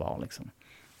användbar liksom.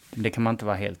 Det kan man inte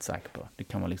vara helt säker på. Det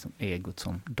kan vara liksom egot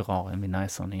som drar en vid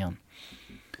näsan igen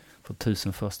för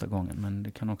 1001:a gången, men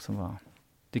det kan också vara...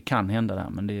 Det kan hända där,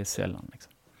 men det är sällan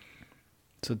liksom.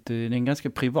 Så det är en ganska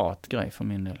privat grej för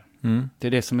min del. Det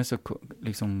är det som är så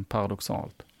liksom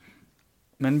paradoxalt.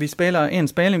 Men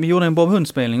vi gjorde en Bob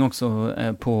Hund-spelning också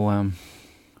på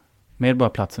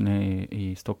Medborgarplatsen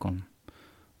i Stockholm.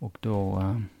 Och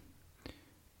då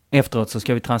efteråt så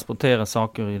ska vi transportera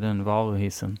saker i den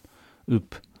varuhissen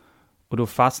upp. Och då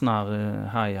fastnar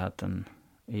hi-haten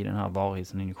i den här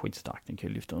varuhissen. Den är skitstark, den kan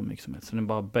ju lyfta hur mycket som helst. Så den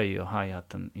bara böjer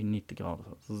hi-haten i 90 grader.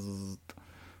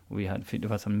 Och det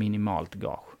var så minimalt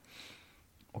gage.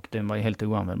 Och den var ju helt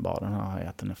oanvändbar, den här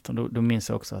hi-haten efter. Då minns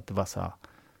jag också att det var så här,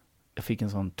 jag fick en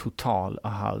sån total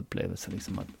aha-upplevelse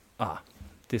liksom att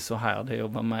det är så här det är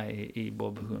att vara med i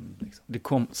Bob Hund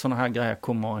liksom. Såna här grejer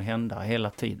kommer att hända hela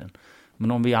tiden.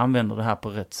 Men om vi använder det här på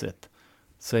rätt sätt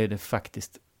så är det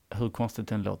faktiskt hur konstigt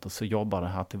den låter, så jobbar det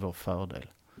här till vår fördel.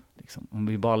 Liksom. Om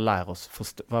vi bara lär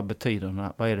oss vad betyder den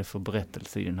här, vad är det för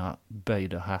berättelse i den här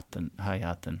böjda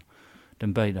hi-haten,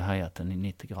 den böjda hi-haten i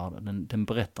 90 grader. Den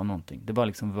berättar någonting. Det var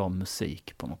liksom vår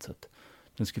musik på något sätt.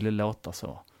 Den skulle låta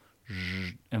så.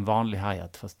 En vanlig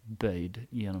hi-hat fast böjd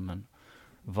genom en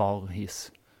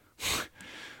varhiss.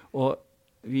 Och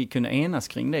vi kunde enas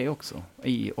kring det också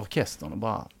i orkestern och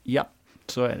bara, ja,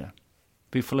 så är det.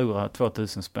 Vi förlorade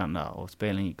 2000 spänn där och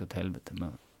spelningen gick åt helvete,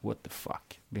 men what the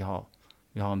fuck. Vi har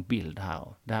en bild här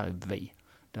och det här är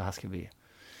vi.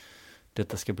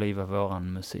 Detta ska bli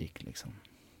våran musik liksom.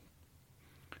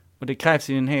 Och det krävs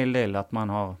ju en hel del att man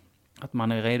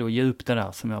är redo att ge upp det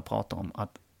där som jag pratar om.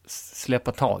 Att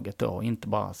släppa taget då och inte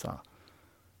bara så här,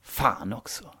 fan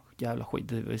också, jävla skit.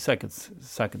 Det var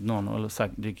säkert någon, eller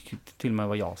säkert, det till och med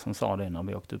var jag som sa det när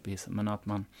vi åkte upp i hissen. Men att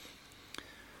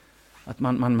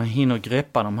man hinner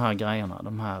greppa de här grejerna,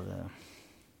 de här,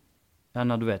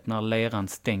 när du vet, när leran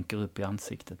stänker upp i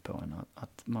ansiktet på en.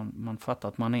 Att man fattar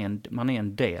att man är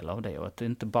en del av det och att det är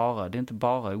inte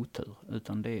bara otur,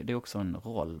 utan det är också en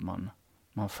roll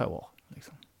man får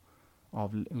liksom,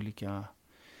 av olika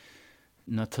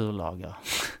naturlagar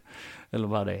eller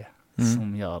vad det är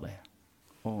som gör det.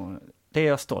 Och det är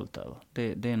jag stolt över.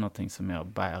 Det är någonting som jag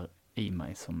bär i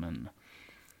mig som en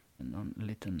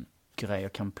liten grej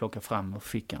jag kan plocka fram ur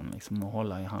fickan liksom, och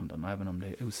hålla i handen även om det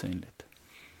är osynligt.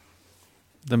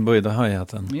 Den böjda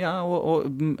hi-haten. Ja,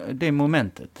 och det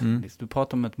momentet. Du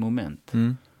pratar om ett moment.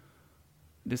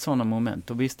 Det är sådana moment.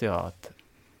 Då visste jag att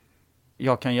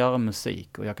jag kan göra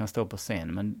musik och jag kan stå på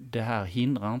scen, men det här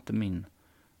hindrar inte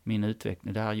min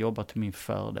utveckling. Det här jobbar till min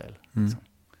fördel. Liksom.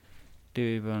 Det är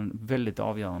ju en väldigt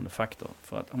avgörande faktor.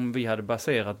 För att om vi hade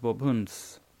baserat Bob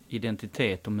Hunds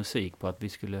identitet och musik på att vi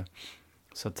skulle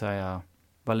så att säga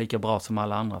vara lika bra som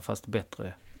alla andra fast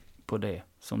bättre på det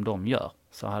som de gör,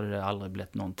 så hade det aldrig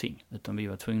blivit någonting. Utan vi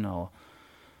var tvungna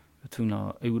att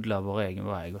odla vår egen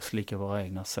väg och slicka våra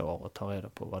egna sår och ta reda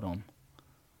på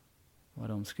vad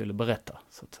de skulle berätta,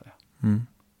 så att säga.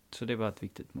 Så det var ett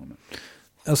viktigt moment.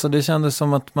 Alltså det kändes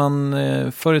som att man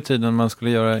förr i tiden man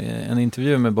skulle göra en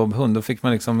intervju med Bob Hund, då fick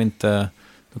man liksom inte,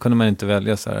 då kunde man inte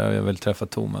välja så här, jag vill träffa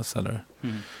Thomas eller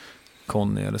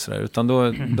Conny eller sådär, utan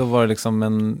då var det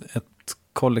liksom ett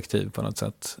kollektiv på något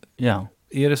sätt. Ja.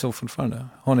 Är det så fortfarande?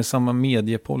 Har ni samma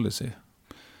mediepolicy?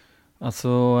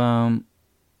 Alltså,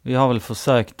 vi har väl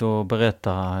försökt att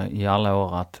berätta i alla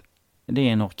år att det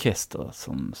är en orkester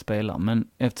som spelar, men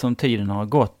eftersom tiden har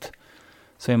gått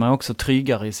så är man också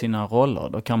tryggare i sina roller.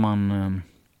 Då kan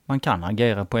man kan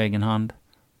agera på egen hand.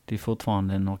 Det är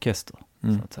fortfarande en orkester,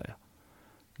 så att säga.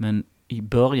 Men i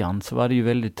början så var det ju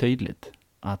väldigt tydligt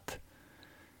att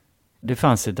det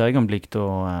fanns ett ögonblick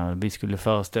då vi skulle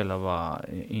föreställa vara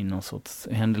i någon sorts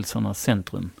händelsernas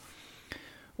centrum.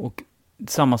 Och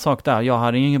samma sak där, jag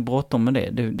hade ingen bråttom med det.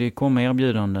 Det kom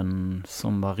erbjudanden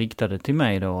som var riktade till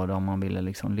mig då, där man ville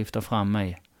liksom lyfta fram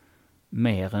mig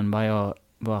mer än vad jag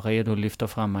var redo att lyfta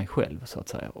fram mig själv, så att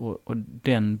säga. Och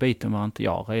den biten var inte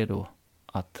jag redo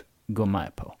att gå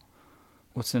med på.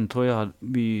 Och sen tror jag att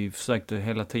vi försökte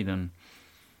hela tiden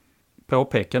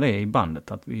påpeka det i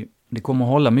bandet, att det kommer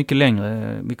att hålla mycket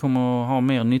längre. Vi kommer att ha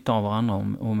mer nytta av varandra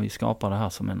om vi skapar det här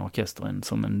som en orkester än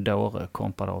som en dåre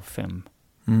kompad av 5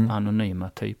 anonyma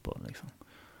typer. Liksom.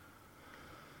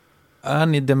 Är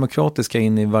ni demokratiska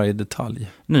in i varje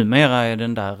detalj? Numera är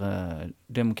den där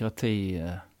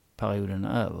demokratiperioden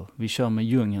över. Vi kör med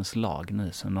djungens lag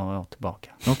nu sedan några år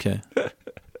tillbaka. Okej.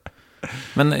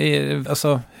 Men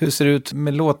alltså, hur ser det ut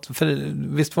med låt? För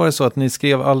visst var det så att ni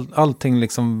skrev allting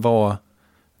liksom var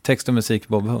text och musik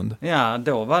Bob Hund? Ja,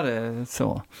 då var det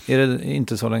så. Är det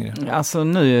inte så längre? Alltså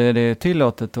nu är det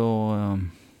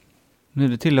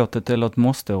tillåtet eller ett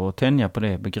måste att tänja på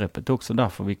det begreppet. Också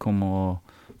därför vi kommer att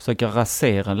försöka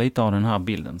rasera lite av den här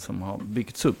bilden som har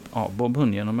byggts upp av Bob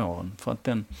Hund genom åren. För att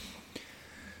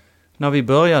när vi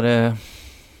började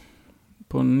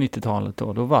på 90-talet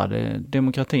då var det,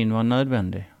 demokratin var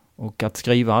nödvändig. Och att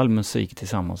skriva all musik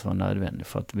tillsammans var nödvändigt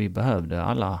för att vi behövde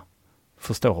alla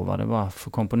förstå vad det var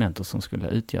för komponenter som skulle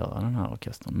utgöra den här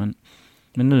orkestern.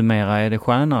 Men numera är det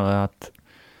skönare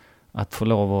att få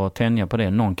lov att tänja på det.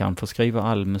 Någon kan få skriva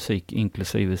all musik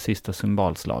inklusive sista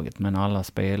symbolslaget, men alla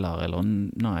spelar eller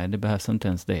nej, det behövs inte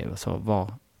ens det. Så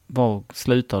var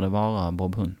slutar det vara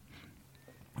Bob Hund?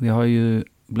 Vi har ju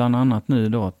bland annat nu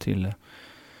då till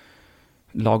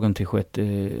lagom till 6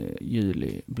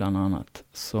 juli bland annat,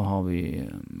 så har vi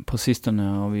på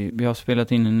sistone vi har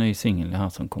spelat in en ny singel här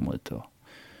som kommer ut då.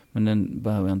 Men den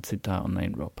behöver jag inte sitta här och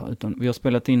namedroppa, utan vi har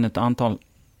spelat in ett antal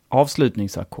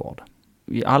avslutningsackord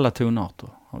i alla tonarter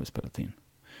har vi spelat in.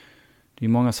 Det är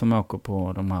många som åker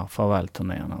på de här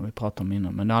farvälturnéerna vi pratade om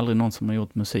innan. Men det är aldrig någon som har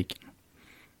gjort musiken.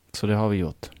 Så det har vi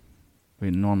gjort.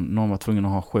 Någon var tvungen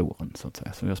att ha jouren så att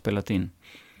säga. Så vi har spelat in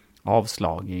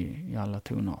avslag i alla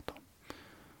tonarter.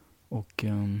 Och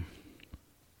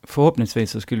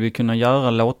förhoppningsvis så skulle vi kunna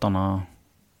göra låtarna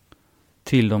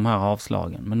till de här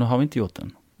avslagen. Men nu har vi inte gjort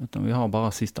den. Utan vi har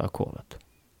bara sista ackordet.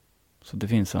 Så det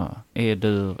finns så här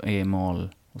E-dur, E-moll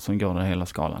och sen går det hela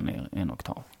skalan ner en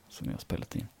oktav som vi har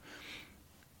spelat in.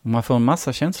 Och man får en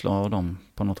massa känslor av dem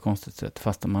på något konstigt sätt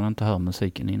fast man inte hör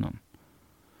musiken innan.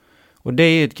 Och det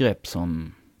är ett grepp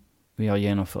som vi har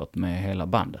genomfört med hela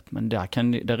bandet. Men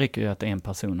där räcker ju att en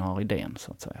person har idén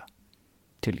så att säga.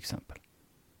 Till exempel.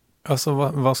 Alltså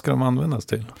vad ska de användas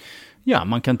till? Ja,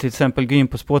 man kan till exempel gå in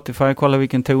på Spotify och kolla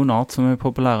vilken tonart som är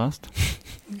populärast.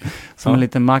 Som en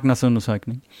liten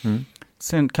marknadsundersökning. Mm.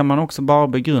 Sen kan man också bara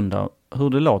begrunda hur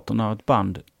det låter när ett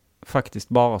band faktiskt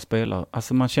bara spelar.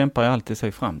 Alltså man kämpar ju alltid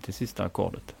sig fram till sista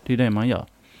ackordet. Det är det man gör.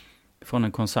 Från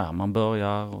en konsert man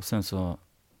börjar och sen så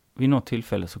vid något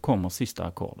tillfälle så kommer sista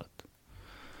ackordet.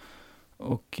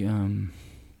 Och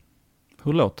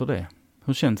hur låter det?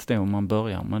 Hur känns det om man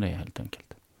börjar med det helt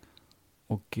enkelt?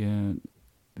 Och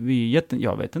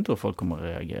jag vet inte hur folk kommer att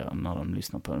reagera när de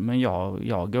lyssnar på det. Men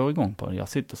jag går igång på det. Jag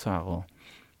sitter så här och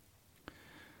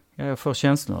jag får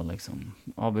känslor liksom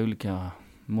av olika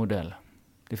modeller.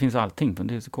 Det finns allting.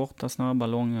 Det är så korta, snabba,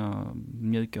 långa,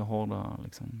 mjuka, hårda,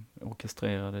 liksom,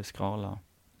 orkestrerade, skrala.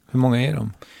 Hur många är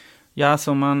de? Ja,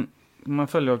 så man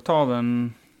följer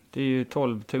oktaven. Det är ju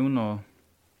 12 toner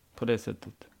på det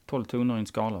sättet. 12 toner i en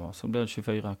skala, va? Så blir det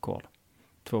 24 ackord.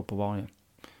 2 på varje.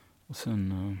 Och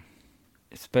sen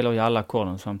spelar ju alla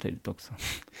ackorden samtidigt också.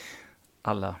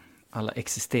 Alla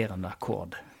existerande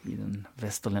ackord i den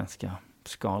västerländska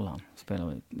skalan spelar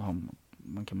vi.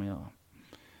 Man kan göra.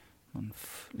 Man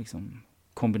liksom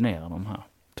kombinerar de här.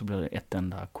 Så blir det ett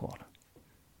enda ackord.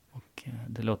 Och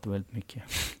det låter väldigt mycket.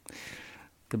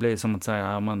 Det blir som att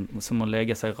säga, som att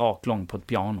lägga sig rakt långt på ett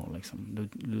piano. Liksom.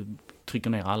 Du trycker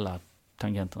ner alla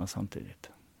tangenterna samtidigt.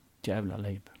 Jävla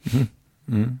liv.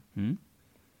 Mm.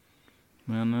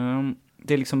 Men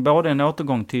det är liksom både en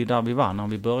återgång till där vi var när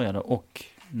vi började och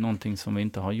någonting som vi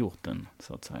inte har gjort än,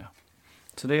 så att säga.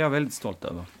 Så det är jag väldigt stolt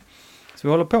över. Så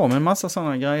vi håller på med en massa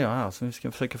sådana grejer här som vi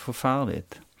ska försöka få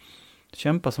färdigt.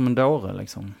 Kämpa som en dåre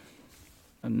liksom.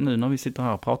 Nu när vi sitter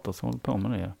här och pratar så håller vi på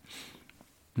med det.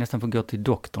 Nästan får gå till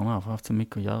doktorn här för att ha haft så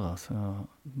mycket att göra så jag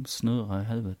snurrar i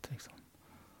huvudet liksom.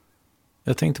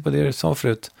 Jag tänkte på det du sa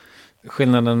förut.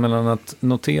 Skillnaden mellan att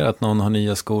notera att någon har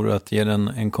nya skor och att ge den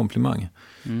en komplimang.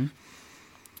 Mm.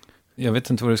 Jag vet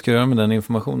inte vad du ska göra med den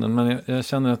informationen, men jag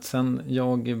känner att sen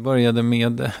jag började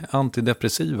med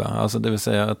antidepressiva, alltså det vill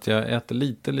säga att jag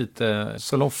äter lite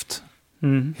Zoloft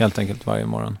helt enkelt varje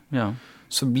morgon. Ja.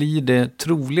 Så blir det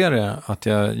troligare att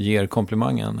jag ger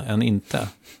komplimangen än inte.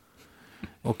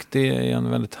 Och det är en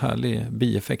väldigt härlig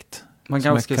bieffekt. Man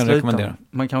kanske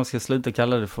ska sluta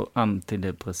kalla det för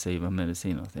antidepressiva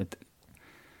mediciner. Ett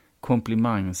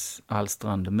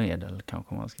komplimangsalstrande medel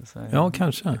kanske man ska säga. Ja,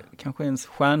 kanske. Kanske en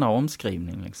skönare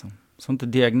omskrivning liksom. Så inte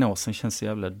diagnosen känns så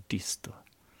jävla dyster.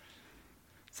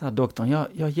 Så här, doktorn,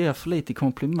 jag ger för lite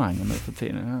komplimanger nu för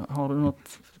tiden. Har du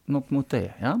något mot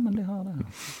det? Ja, men det har det.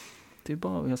 Det är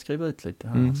bara, jag skriver ut lite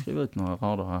här. Jag skriver ut några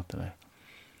rader här till dig.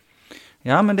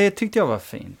 Ja, men det tyckte jag var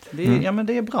fint. Ja, men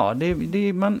det är bra.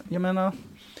 Jag menar,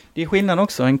 det är skillnad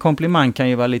också. En komplimang kan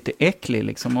ju vara lite äcklig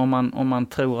liksom. Om man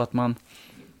tror att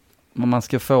om man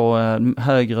ska få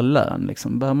högre lön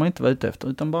liksom, behöver man inte vara ute efter.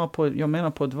 Utan bara på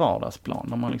ett vardagsplan.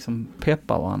 Där man liksom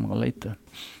peppar varandra lite.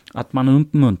 Att man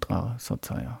uppmuntrar så att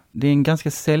säga. Det är en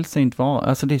ganska sällsynt vara.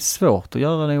 Alltså det är svårt att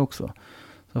göra det också.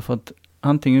 Så för att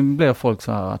antingen blir folk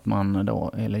så här att man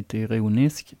då är lite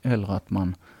ironisk. Eller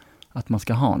att man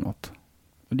ska ha något.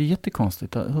 Och det är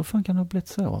jättekonstigt. Hur fan kan det ha blivit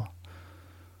så?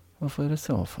 Varför är det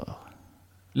så för?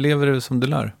 Lever du som du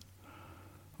lär?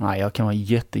 Nej, jag kan vara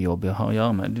jättejobbig att ha att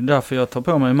göra med. Det är därför jag tar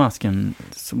på mig masken.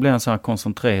 Så blir jag en så här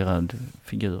koncentrerad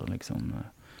figur liksom.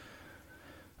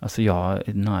 Alltså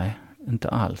nej, inte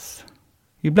alls.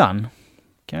 Ibland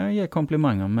kan jag ge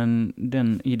komplimanger. Men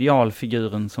den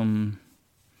idealfiguren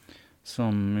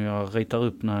som jag ritar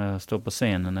upp när jag står på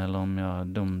scenen. Eller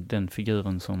om den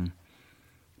figuren som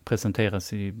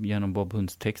presenteras genom Bob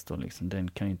Hunds texter liksom,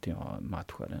 den kan inte jag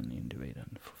matcha den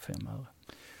individen för 5 öre.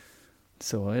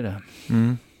 Så är det.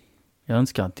 Jag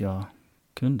önskar att jag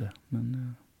kunde,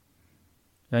 men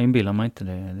jag inbillar mig inte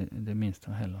det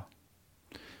minsta heller.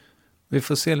 Vi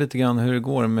får se lite grann hur det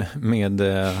går med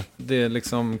det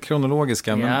liksom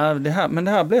kronologiska. Ja, det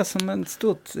här blir som ett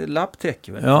stort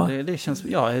lapptäcke. Vet Ja. det känns,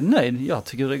 jag är nöjd, jag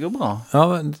tycker det går bra.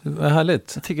 Ja, vad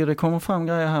härligt. Jag tycker det kommer fram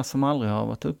grejer här som aldrig har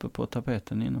varit uppe på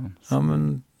tapeten innan. Ja,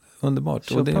 men underbart.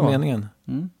 Kör Och det är på. meningen.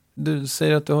 Mm. Du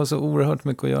säger att du har så oerhört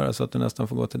mycket att göra så att du nästan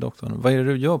får gå till doktorn. Vad är det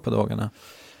du gör på dagarna?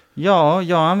 Ja,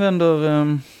 jag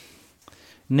använder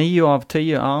 9 av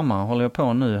 10 armar håller jag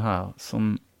på nu här.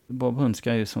 Som Bob Hund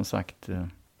ska ju som sagt,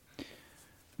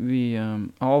 vi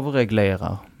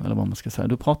avreglerar, eller vad man ska säga.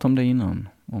 Du pratade om det innan,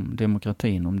 om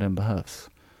demokratin, om den behövs.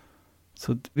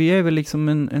 Så vi är väl liksom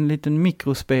en liten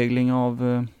mikrospegling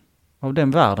av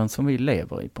den världen som vi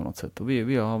lever i på något sätt. Och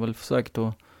vi har väl försökt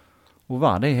att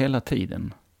vara det hela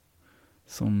tiden.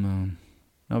 Som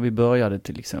när vi började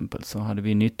till exempel så hade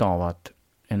vi nytta av att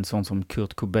en sån som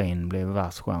Kurt Cobain blev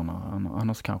världsstjärna.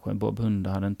 Annars kanske Bob Hund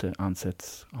hade inte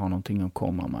ansetts ha någonting att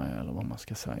komma med, eller vad man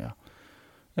ska säga.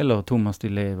 Eller Thomas Di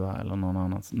Leva eller någon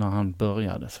annan. När han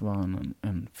började så var han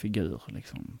en figur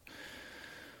liksom.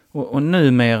 Och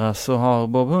numera så har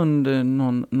Bob Hund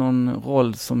någon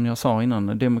roll, som jag sa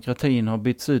innan. Demokratin har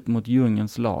bytts ut mot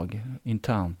djungelns lag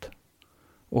internt.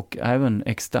 Och även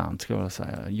externt skulle jag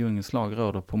säga. Djungelns lag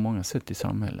råder på många sätt i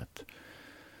samhället.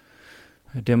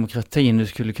 Demokratin, du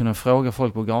skulle kunna fråga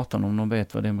folk på gatan om de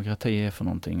vet vad demokrati är för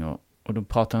någonting. Och då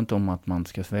pratar jag inte om att man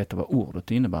ska veta vad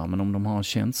ordet innebär, men om de har en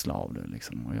känsla av det.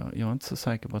 Liksom. Och jag är inte så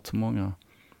säker på att så många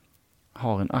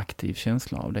har en aktiv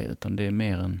känsla av det, utan det är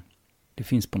mer det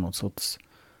finns på något sorts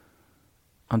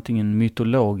antingen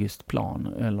mytologiskt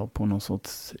plan eller på någon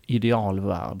sorts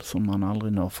idealvärld som man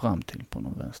aldrig når fram till på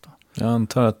någon vänster. Jag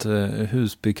antar att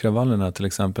Husbykravallerna till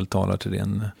exempel talar till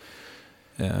din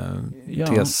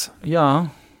tes. Ja,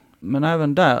 men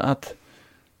även där att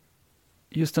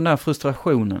just den där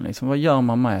frustrationen, liksom, vad gör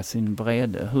man med sin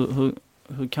vrede?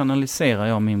 Hur kanaliserar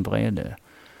jag min vrede?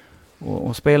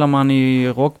 Och spelar man i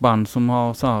rockband som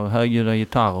har så här högljudda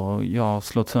gitarrer och jag har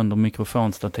slått sönder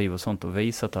mikrofonstativ och sånt och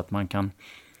visat att man kan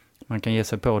ge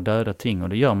sig på döda ting, och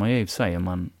det gör man ju i och för sig om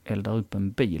man eldar upp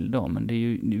en bil då, men det är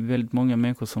ju väldigt många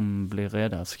människor som blir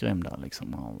rädda, skrämda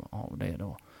liksom av det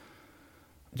då.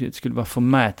 Det skulle vara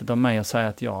förmätet av mig att säga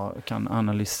att jag kan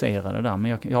analysera det där,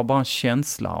 men jag har bara en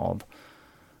känsla av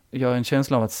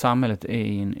att samhället är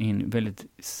i en väldigt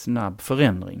snabb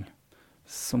förändring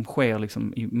som sker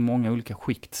liksom i många olika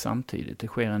skikt samtidigt. Det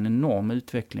sker en enorm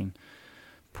utveckling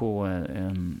på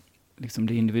liksom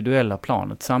det individuella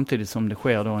planet, samtidigt som det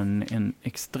sker då en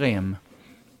extrem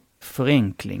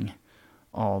förenkling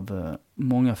av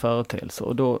många företeelser.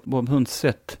 Och då Bob Hunds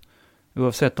sätt,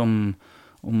 oavsett om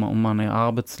man är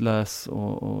arbetslös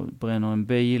och bränner en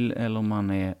bil, eller om man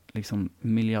är liksom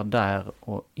miljardär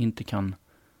och inte kan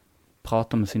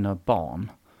prata med sina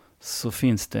barn, så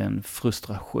finns det en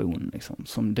frustration liksom,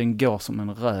 som den går som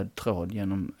en röd tråd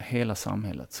genom hela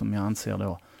samhället, som jag anser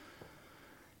då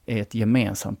är ett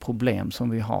gemensamt problem som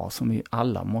vi har, som vi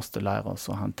alla måste lära oss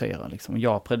att hantera. Liksom.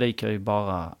 Jag predikar ju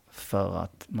bara för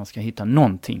att man ska hitta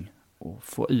någonting och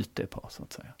få ut det på, så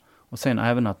att säga. Och sen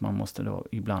även att man måste då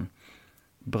ibland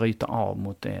bryta av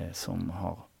mot det som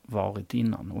har varit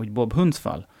innan. Och i Bob Hunds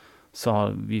fall så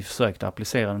har vi försökt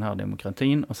applicera den här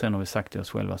demokratin, och sen har vi sagt till oss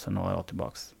själva sedan några år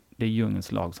tillbaks, det är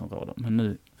djungelns lag som råder.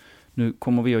 Men nu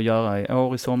kommer vi att göra i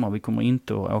år i sommar, vi kommer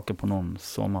inte att åka på någon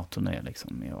sommarturné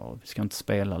liksom i år. Vi ska inte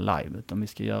spela live, utan vi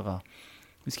ska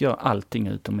göra allting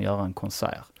utom att göra en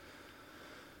konsert.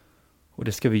 Och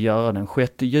det ska vi göra den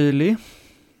 6 juli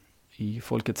i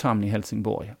Folkets hamn i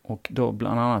Helsingborg. Och då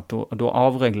bland annat då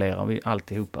avreglerar vi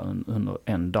alltihopa under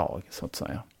en dag, så att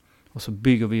säga. Och så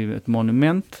bygger vi ett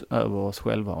monument över oss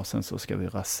själva, och sen så ska vi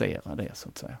rasera det, så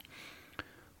att säga.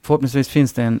 Förhoppningsvis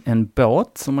finns det en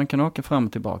båt som man kan åka fram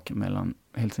och tillbaka mellan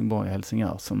Helsingborg och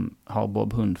Helsingör som har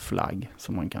Bob Hund-flagg,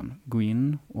 som man kan gå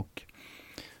in och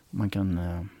man kan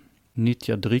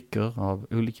nyttja drycker av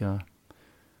olika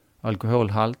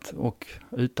alkoholhalt och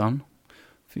utan.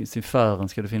 I fören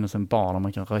ska det finnas en bar där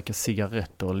man kan röka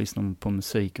cigaretter och lyssna på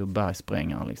musik och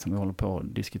bergsprängare. Liksom. Vi håller på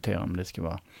att diskutera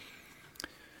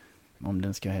om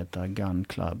den ska heta Gun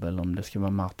Club eller om det ska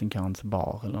vara Martin Karns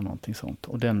bar eller någonting sånt.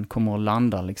 Och den kommer att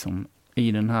landa liksom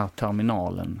i den här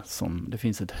terminalen. Det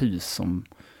finns ett hus som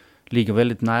ligger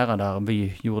väldigt nära där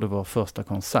vi gjorde vår första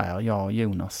konsert. Jag och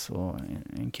Jonas och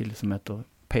en kille som heter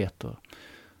Peter,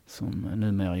 som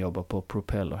numera jobbar på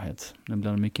Propellerheads. Nu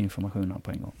blir det mycket information här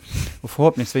på en gång. Och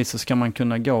förhoppningsvis så ska man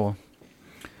kunna gå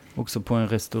också på en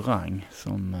restaurang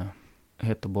som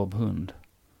heter Bob Hund.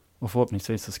 Och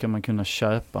förhoppningsvis så ska man kunna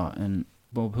köpa en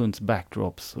Bob Hunds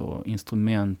backdrops och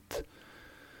instrument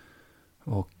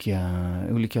Och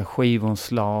olika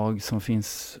skivomslag som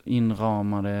finns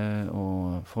inramade,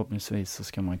 och förhoppningsvis så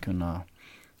ska man kunna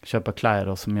köpa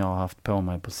kläder som jag har haft på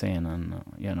mig på scenen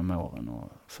genom åren.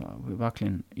 Och så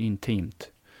verkligen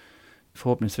intimt.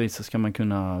 Förhoppningsvis så ska man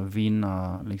kunna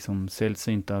vinna liksom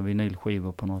sällsynta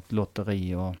vinylskivor på något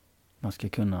lotteri, och man ska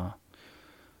kunna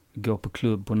gå på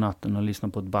klubb på natten och lyssna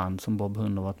på ett band som Bob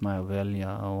Hund har varit med och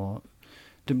välja. Och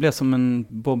det blir som en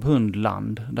Bob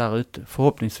Hund-land där ute.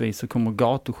 Förhoppningsvis så kommer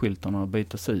gatuskyltarna att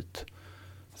bytas ut.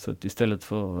 Så att istället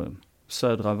för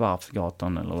Södra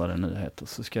Varvsgatan eller vad det nu heter,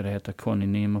 så ska det heta Conny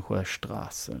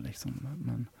Nimmersjöstrasse liksom.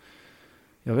 Men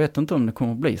jag vet inte om det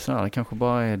kommer att bli så här. Det kanske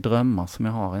bara är drömmar som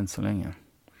jag har än så länge.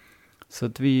 Så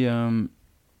att vi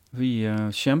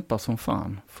kämpar som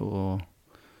fan för att,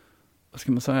 vad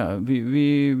ska man säga,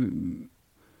 vi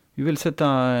vill sätta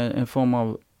en form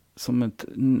av, som ett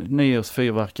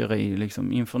nyårsfyrverkeri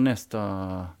liksom inför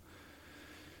nästa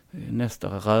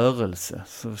rörelse.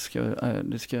 Så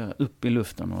det ska upp i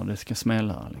luften och det ska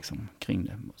smälla liksom kring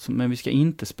det. Men vi ska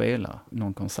inte spela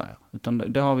någon konsert. Utan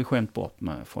det har vi skämt bort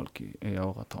med folk i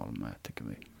åratal med, tycker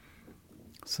vi.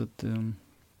 Så att,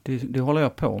 det håller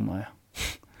jag på med.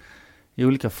 I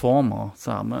olika former.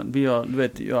 Så här. Men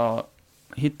jag har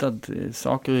hittat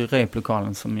saker i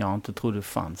replokalen som jag inte trodde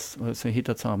fanns. Och så har jag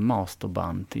hittat så här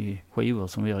masterband till skivor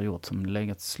som vi har gjort, som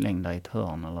legat slängda i ett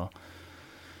hörn. Eller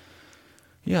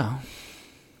ja,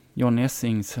 John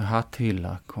Essings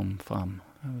hatthylla kom fram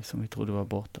som vi trodde var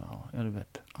borta. Ja, du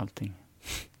vet, allting.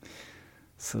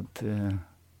 Så att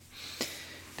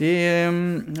det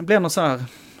blir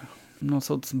någon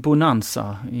sorts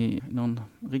bonanza i någon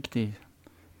riktig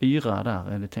yra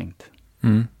där, är det tänkt.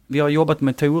 Mm. Vi har jobbat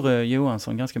med Tore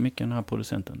Johansson ganska mycket, den här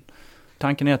producenten.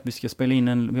 Tanken är att vi ska spela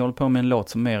in vi håller på med en låt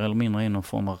som mer eller mindre är någon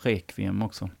form av requiem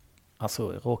också.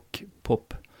 Alltså rock,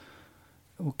 pop.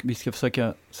 Och vi ska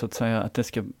försöka, så att säga, att det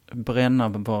ska bränna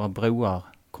våra broar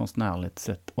konstnärligt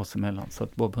sett oss emellan. Så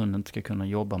att Bob Hund inte ska kunna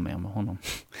jobba mer med honom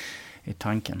i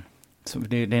tanken. Så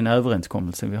det är en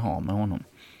överenskommelse vi har med honom.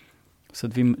 Så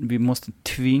att vi måste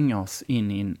tvinga oss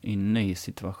in i en ny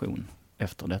situation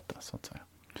efter detta, så att säga.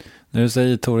 När du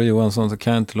säger Tore Johansson så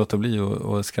kan jag inte låta bli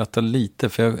att skratta lite.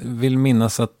 För jag vill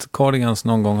minnas att Cardigans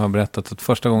någon gång har berättat att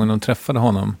första gången de träffade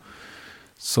honom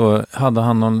så hade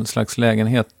han någon slags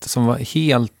lägenhet som var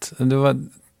det var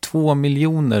 2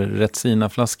 miljoner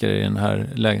Retsina-flaskor i den här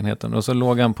lägenheten. Och så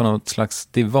låg han på något slags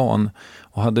divan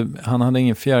och han hade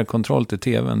ingen fjärrkontroll till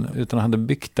tvn, utan hade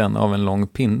byggt den av en lång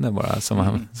pinne bara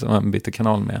som han bytte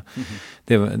kanal med.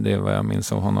 Det är vad jag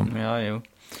minns av honom. Ja, jo.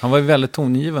 Han var ju väldigt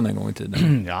tongivande en gång i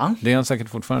tiden. Ja. Det är han säkert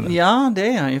fortfarande. Ja, det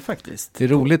är han ju faktiskt. Det är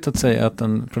roligt att säga att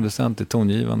en producent är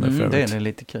tongivande för övrigt. Det är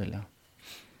lite kul, ja.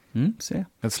 Se.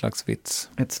 Ett slags vits.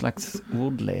 Ett slags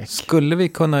ordlek. Skulle vi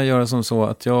kunna göra som så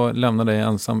att jag lämnar dig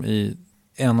ensam i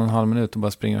 1,5 minut och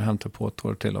bara springer och hämtar på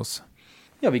Tor till oss?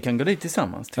 Ja, vi kan gå dit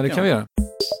tillsammans. Ja, det kan vi göra.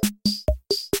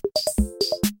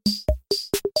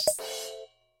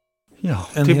 Ja,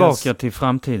 tillbaka till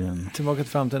framtiden. Tillbaka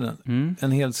till framtiden.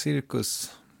 En hel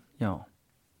cirkus. Ja.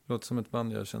 Låter som ett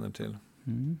band jag känner till.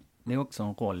 Det är också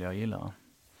en roll jag gillar.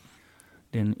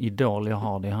 Det är en idol jag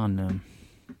har. Det är han...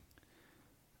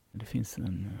 Det finns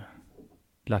en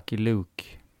Lucky Luke.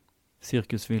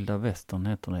 Cirkus Vilda Västern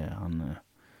heter det.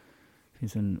 Det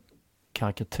finns en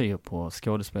karikatyr på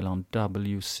skådespelaren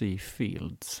W.C.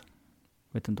 Fields.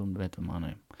 Vet inte om du vet vem han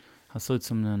är. Han ser ut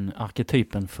som en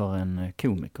arketypen för en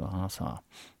komiker. Han har så här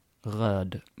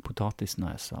röd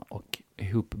potatisnäsa och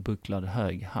ihopbucklad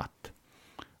hög hatt.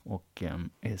 Och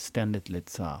är ständigt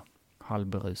lite så här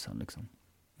halvberusad liksom.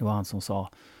 Det var han som sa,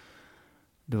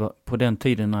 det var på den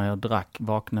tiden när jag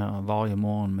vaknade varje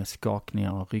morgon med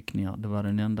skakningar och ryckningar. Det var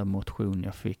den enda motion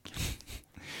jag fick.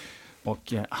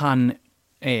 Och han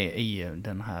är i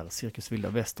den här Cirkus Vilda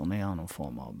Västern, är han någon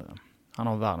form av... Han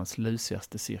har världens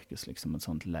lusigaste cirkus, liksom ett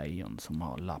sånt lejon som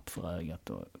har lapp för ögat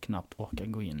och knappt orkar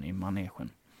gå in i manegen.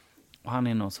 Och han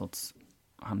är någon sorts,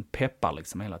 han peppar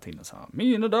liksom hela tiden så här: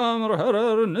 mina damer och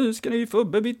herrar, nu ska ni få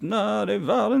bevittna det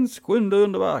världens 7:e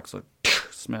underverk. Så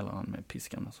smäller han med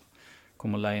piskan och så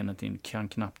kommer lejonet in, kan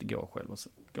knappt gå själv, och så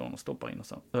går han och stoppar in och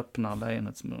så öppnar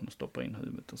lejonets mun och stoppar in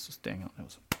huvudet och så stänger han det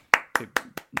och så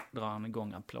drar han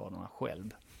igång applåderna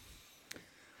själv.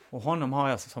 Och honom har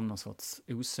jag som någon sorts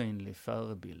osynlig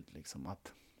förebild liksom,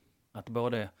 att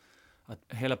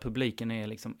hela publiken är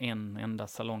liksom en enda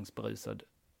salongsberusad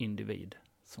individ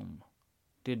som,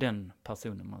 det är den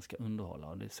personen man ska underhålla,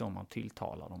 och det är så man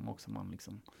tilltalar dem också,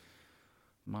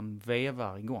 man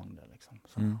vevar igång det liksom.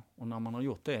 Så. Och när man har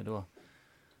gjort det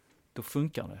då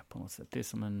funkar det på något sätt. Det är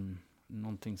som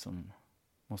någonting som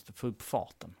måste få upp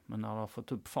farten. Men när du har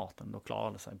fått upp farten, då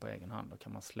klarar det sig på egen hand. Då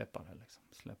kan man släppa det liksom,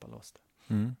 släppa loss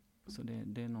det. Mm. Så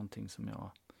det är någonting som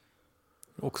jag...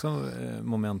 Också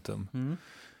momentum.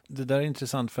 Det där är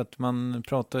intressant för att man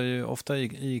pratar ju ofta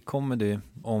i comedy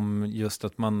om just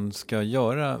att man ska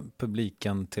göra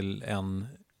publiken till en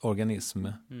organism.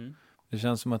 Det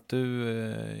känns som att du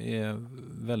är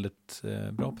väldigt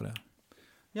bra på det.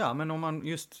 Ja, men om man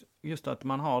just att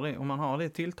man har det, om man har det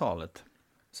tilltalet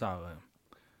så här,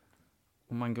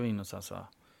 om man går in och så här,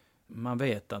 man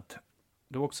vet att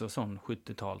det är också sån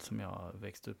 70-tal som jag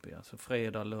växte upp i. Alltså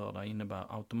fredag, lördag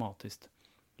innebär automatiskt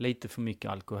lite för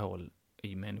mycket alkohol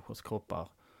i människors kroppar.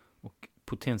 Och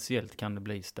potentiellt kan det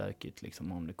bli stökigt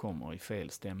liksom, om det kommer i fel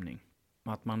stämning.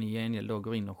 Att man i gengäld då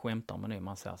går in och skämtar med det.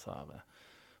 Man säger så här,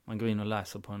 man går in och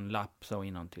läser på en lapp så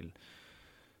innantill.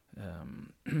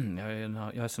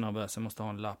 Jag är så nervös, jag måste ha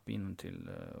en lapp innantill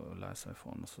och läsa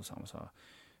ifrån. Och så säger man så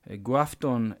här, god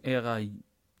afton era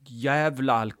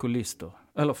jävla alkoholister.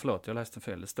 Eller förlåt, jag läste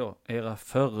fel. Det står era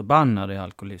förbannade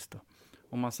alkoholister.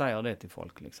 Om man säger det till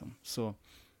folk liksom,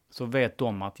 så vet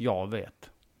de att jag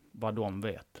vet vad de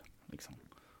vet. Liksom.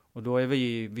 Och då är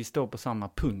vi står på samma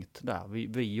punkt där.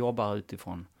 Vi jobbar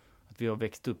utifrån att vi har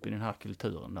växt upp i den här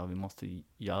kulturen där vi måste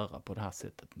göra på det här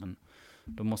sättet. Men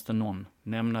då måste någon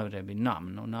nämna det vid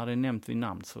namn. Och när det är nämnt vid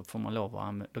namn så får man lov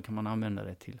att då kan man använda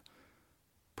det till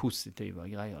positiva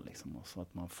grejer liksom. Och så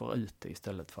att man får ut det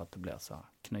istället för att det blir så här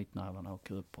knytnävarna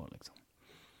åker upp på liksom.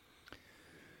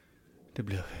 Det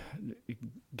blir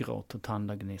gråt och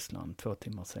tandagnisslan 2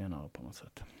 timmar senare på något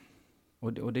sätt.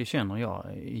 Och det känner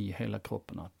jag i hela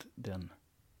kroppen att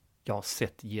jag har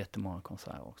sett jättemånga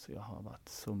konserter också. Jag har varit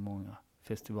så många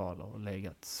festivaler och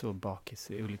legat så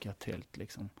bakis i olika tält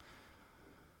liksom.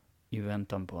 I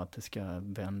väntan på att det ska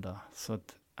vända. Så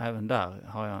att även där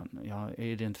har jag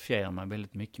identifierar mig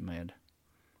väldigt mycket med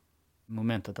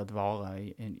momentet att vara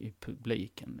i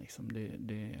publiken liksom.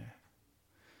 Det är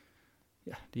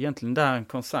egentligen där en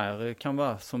konsert kan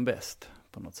vara som bäst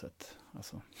på något sätt.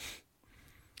 Alltså,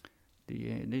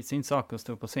 det är sin sak att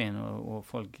stå på scen och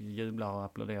folk jublar och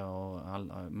applåderar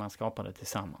och man skapar det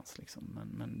tillsammans liksom.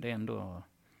 Men det är ändå...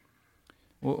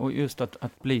 Och just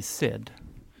att bli sedd.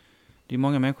 Det är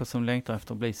många människor som längtar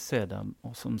efter att bli sedda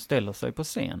och som ställer sig på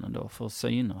scenen då för att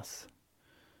synas.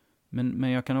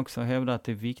 Men jag kan också hävda att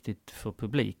det är viktigt för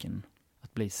publiken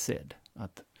att bli sedd.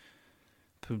 Att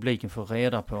publiken får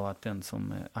reda på att den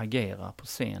som agerar på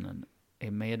scenen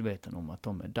är medveten om att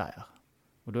de är där.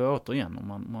 Och då återigen,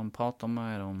 om man pratar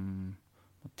med dem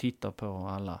och tittar på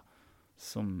alla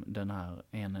som den här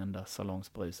en enda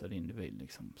salongsbrusade individ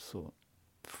liksom, så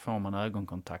får man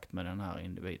ögonkontakt med den här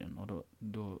individen och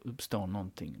då uppstår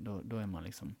någonting. Då är man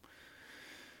liksom,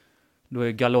 då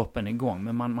är galoppen igång.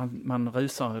 Men man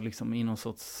rusar liksom i någon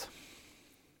sorts,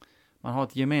 man har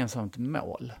ett gemensamt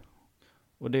mål.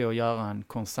 Och det är att göra en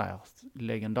konsert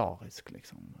legendarisk,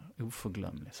 liksom,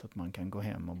 oförglömlig, så att man kan gå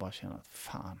hem och bara känna att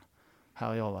fan, här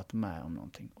har jag varit med om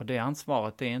någonting. Och det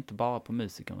ansvaret, det är inte bara på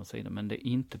musikernas sida, men det är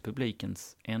inte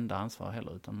publikens enda ansvar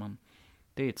heller, utan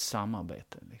det är ett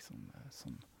samarbete liksom,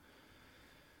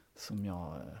 som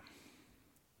jag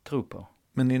tror på.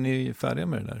 Men är ni färdiga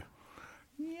med det där?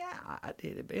 Ja,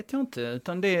 det vet jag inte,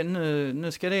 utan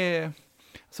nu ska det,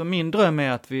 så min dröm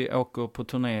är att vi åker på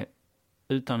turné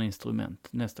utan instrument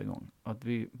nästa gång. Att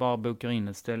vi bara bokar in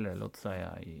ett ställe, låt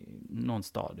säga i någon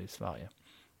stad i Sverige.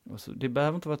 Och så, det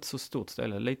behöver inte vara ett så stort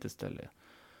ställe, litet ställe.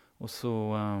 Och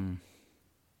så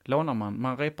lånar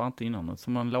man repar inte innan,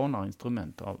 så man lånar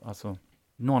instrument av, alltså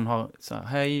någon har så här,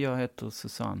 hej jag heter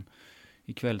Susanne,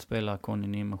 ikväll spelar Conny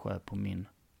Nimmersjö på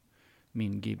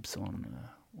min Gibson,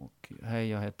 och hej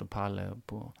jag heter Palle,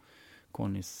 på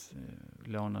Connys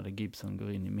lånade Gibson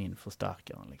går in i min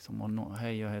förstärkare liksom. Och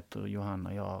hej jag heter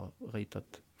Johanna, jag har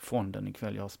ritat fonden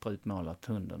ikväll, jag har sprutmålat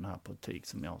hunden här på ett tyg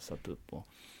som jag har satt upp,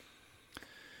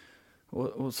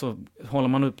 och så håller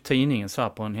man upp tidningen så här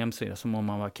på en hemsida som om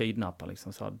man var kidnappad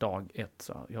liksom, så här, dag 1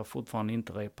 så här. Jag har fortfarande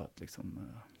inte repat liksom,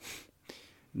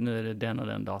 nu är det den och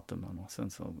den datumen, och sen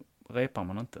så repar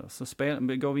man inte, så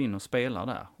går vi in och spelar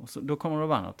där, och så, då kommer det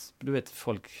vara något, du vet,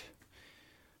 folk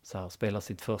så här, spelar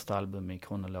sitt första album i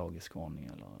kronologisk ordning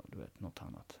eller du vet, något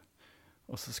annat,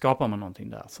 och så skapar man någonting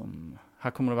där som,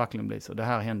 här kommer det verkligen bli så, det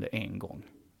här hände en gång,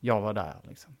 jag var där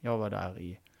liksom, jag var där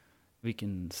i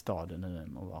vilken stad det nu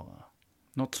än må vara.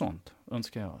 Något sånt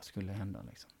önskar jag skulle hända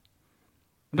liksom.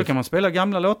 Och då kan man spela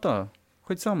gamla låtar,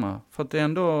 skitsamma, för att det är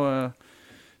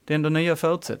ändå nya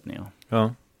förutsättningar.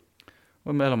 Ja.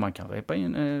 Eller man kan repa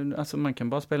in, alltså man kan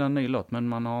bara spela en ny låt, men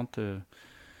man har inte,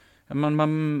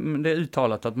 Det är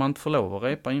uttalat att man inte får lov att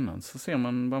repa innan. Så ser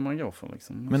man vad man går för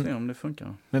liksom. Man ser om det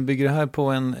funkar. Men bygger det här på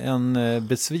en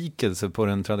besvikelse på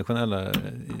den traditionella...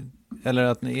 Eller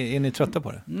att är ni trötta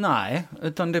på det? Nej,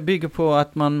 utan det bygger på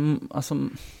att man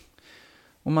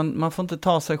får inte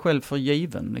ta sig själv för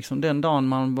given. Liksom den dagen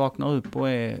man vaknar upp och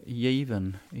är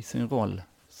given i sin roll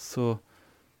så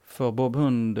får Bob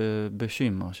Hund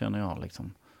bekymmer, känner jag.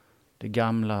 Liksom. Det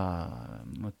gamla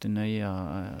mot det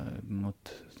nya.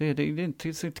 Det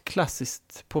är ett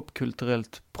klassiskt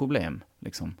popkulturellt problem.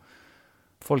 Liksom.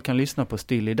 Folk kan lyssna på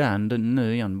Steely Dan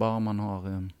nu igen bara man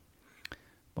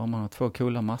har 2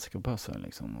 coola masker på sig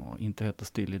liksom, och inte heter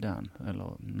Steely Dan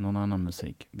eller någon annan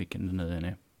musik, vilken det nu än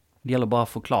är. Det gäller bara att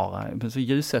förklara, så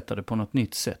ljussätta det på något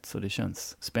nytt sätt så det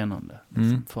känns spännande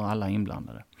liksom, för alla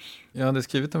inblandade. Jag hade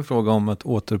skrivit en fråga om att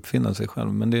återuppfinna sig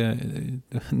själv, men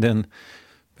den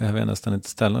behöver jag nästan inte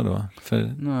ställa då.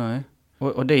 Nej,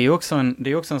 och det är också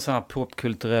en sån här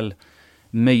popkulturell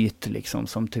myt liksom,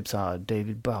 som typ så här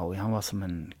David Bowie, han var som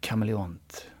en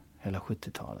kameleont hela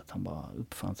 70-talet. Han bara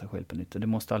uppfann sig själv på nytt. Och det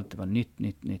måste alltid vara nytt.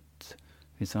 Det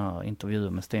finns sådana här intervjuer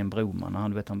med Sten Broman.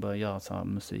 Han började göra så här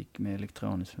musik med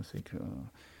elektronisk musik. Och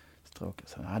stråkar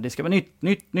så här. Det ska vara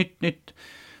nytt. Men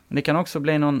det kan också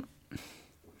bli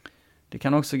det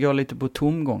kan också gå lite på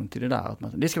tomgång till det där. Att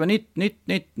det ska vara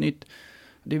nytt.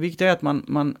 Det viktiga är att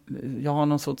jag har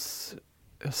någon sorts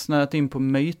snöat in på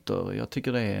myter. Jag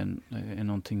tycker det är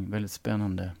någonting väldigt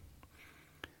spännande.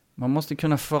 Man måste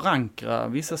kunna förankra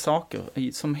vissa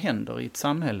saker som händer i ett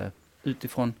samhälle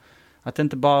utifrån att det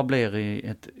inte bara blir i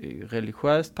ett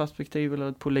religiöst perspektiv eller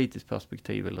ett politiskt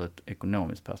perspektiv eller ett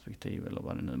ekonomiskt perspektiv eller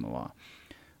vad det nu må vara.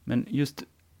 Men just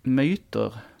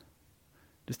myter,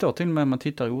 det står till och med när man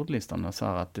tittar i ordlistan så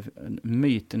här att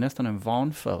myt är nästan en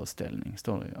vanföreställning,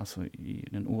 står det alltså i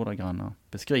den ordagranna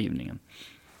beskrivningen.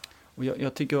 Och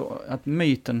jag tycker att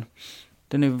myten,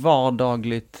 den är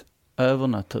vardagligt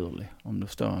övernaturlig, om du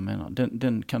förstår vad jag menar.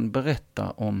 Den kan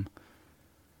berätta om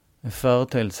en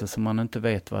företeelse som man inte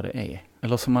vet vad det är.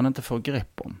 Eller som man inte får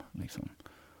grepp om. Liksom.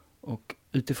 Och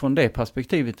utifrån det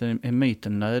perspektivet är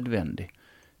myten nödvändig.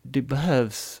 Det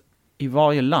behövs, i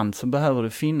varje land så behöver det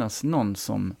finnas någon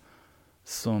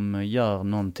som gör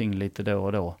någonting lite då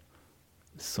och då.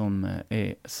 Som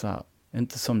är så här,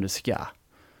 inte som det ska.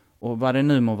 Och vad det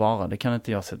nu må vara, det kan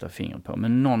inte jag sätta fingret på.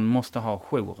 Men någon måste ha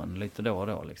jouren lite då och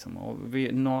då. Liksom. Och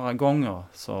några gånger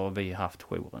så har vi haft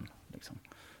jouren. Liksom.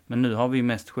 Men nu har vi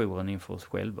mest jouren inför oss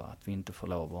själva. Att vi inte får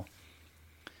lov att...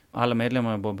 Alla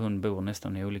medlemmar i Bob Hund bor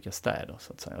nästan i olika städer,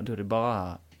 så att säga. Och då är det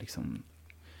bara liksom...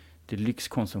 Det är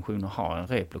lyxkonsumtion att ha en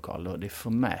replokal. Och det är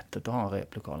förmätet att ha en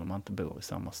replokal om man inte bor i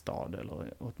samma stad.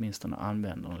 Eller åtminstone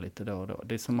använder den lite då och då.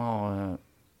 Det är som att ha...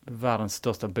 världens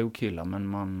största bokhylla, men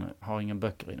man har inga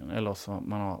böcker i den. Eller så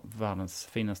man har världens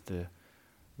finaste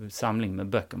samling med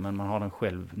böcker, men man har den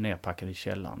själv nerpackad i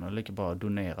källaren. Och lika bra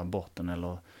donera bort den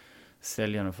eller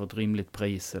sälja den för ett rimligt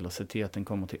pris eller se till att den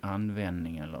kommer till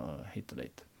användning eller hit och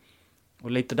dit.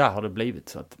 Och lite där har det blivit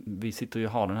så att vi sitter ju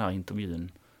och har den här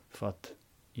intervjun för att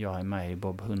jag är med i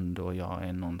Bob Hund och jag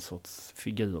är någon sorts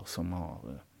figur som har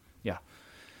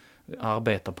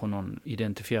arbetar på någon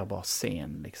identifierbar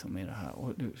scen liksom i det här.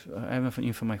 Och även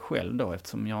inför mig själv då,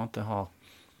 eftersom jag inte har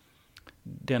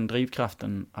den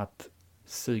drivkraften att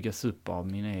sugas upp av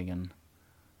min egen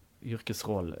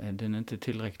yrkesroll. Den är inte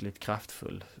tillräckligt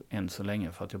kraftfull än så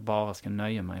länge för att jag bara ska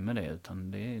nöja mig med det,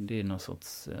 utan det är någon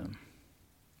sorts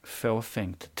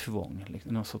fåfängt tvång.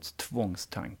 Liksom, någon sorts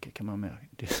tvångstanke kan man mer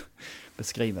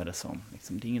beskriva det som.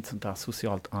 Liksom, det är inget sånt där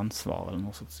socialt ansvar eller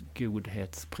någon sorts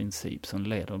godhetsprincip som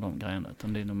leder de grejerna,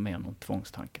 utan det är nog mer någon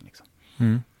tvångstanke. Liksom.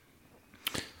 Mm.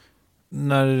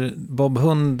 När Bob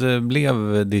Hund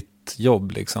blev ditt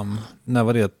jobb, liksom, när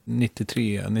var det?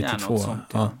 93, 92? Ja, något sånt.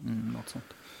 Ja. Något sånt.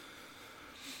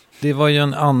 Det var ju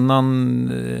en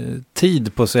annan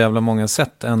tid på så jävla många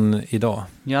sätt än idag.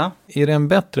 Ja. Är det en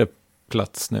bättre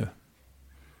plats nu?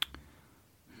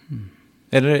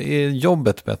 Eller är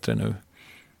jobbet bättre nu?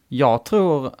 Jag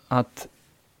tror att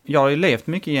jag har ju levt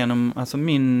mycket genom alltså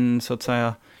min, så att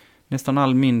säga, nästan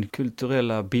all min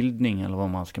kulturella bildning eller vad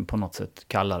man ska på något sätt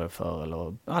kalla det för.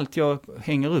 Eller allt jag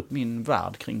hänger upp min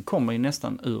värld kring kommer ju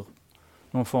nästan ur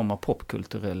någon form av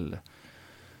popkulturell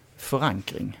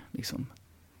förankring. Liksom.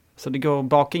 Så det går att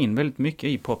baka in väldigt mycket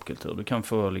i popkultur. Du kan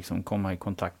få liksom komma i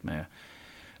kontakt med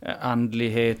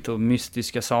andlighet och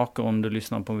mystiska saker om du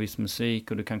lyssnar på en viss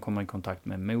musik, och du kan komma i kontakt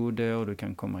med mode och du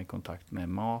kan komma i kontakt med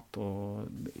mat och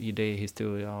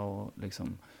idéhistoria och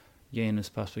liksom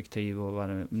genusperspektiv och vad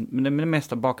det är. Men det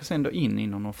mesta bakas ändå in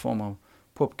inom någon form av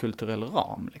popkulturell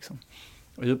ram liksom.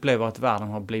 Och jag upplever att världen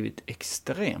har blivit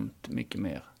extremt mycket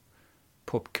mer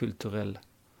popkulturell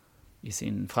i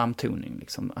sin framtoning.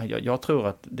 Liksom. Jag tror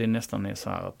att det nästan är så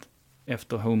här att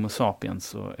efter Homo sapiens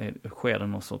så sker det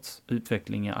någon sorts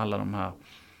utveckling i alla de här.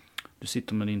 Du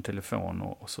sitter med din telefon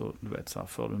och så, du vet, så här,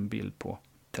 får du en bild på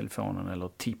telefonen eller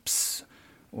tips.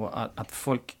 Och att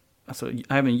folk, alltså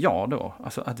även jag då,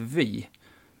 alltså att vi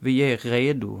är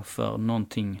redo för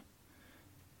någonting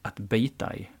att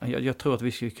bita i. Jag tror att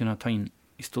vi skulle kunna ta in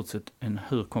i stort sett en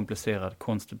hur komplicerad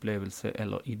konstupplevelse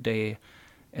eller idé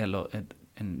eller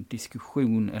en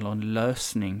diskussion eller en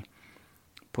lösning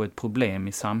på ett problem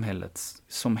i samhället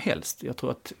som helst. Jag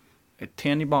tror att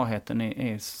tänjbarheten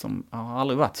är som har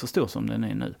aldrig varit så stor som den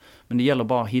är nu. Men det gäller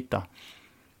bara att hitta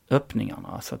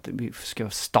öppningarna så att vi ska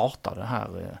starta det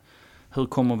här. Hur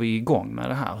kommer vi igång med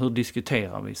det här? Hur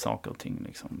diskuterar vi saker och ting?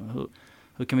 Liksom?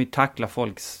 Hur kan vi tackla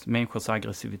människors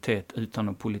aggressivitet utan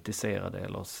att politisera det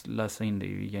eller läsa in det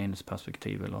i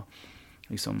genusperspektiv eller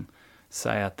liksom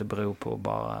säga att det beror på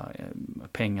bara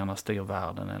pengarna styr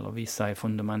världen eller vissa är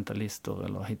fundamentalister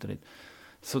eller hit och dit.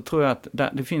 Så tror jag att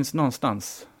det finns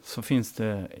någonstans så finns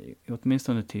det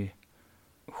åtminstone till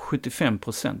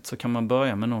 75% så kan man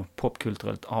börja med något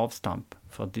popkulturellt avstamp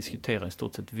för att diskutera i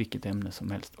stort sett vilket ämne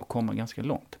som helst och komma ganska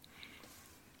långt.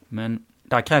 Men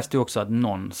där krävs det också att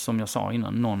någon, som jag sa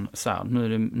innan, någon säger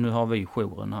nu har vi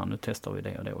jouren här, nu testar vi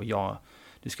det och det. Och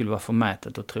det skulle vara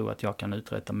förmätet att tro att jag kan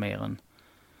uträtta mer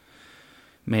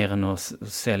än att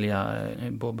sälja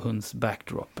Bob Hunds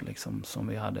backdrop liksom, som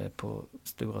vi hade på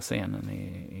stora scenen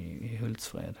i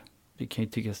Hultsfred. Det kan ju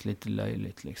tyckas lite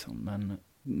löjligt liksom, men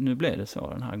nu blev det så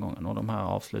den här gången. Och de här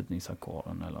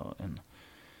avslutningsackorden eller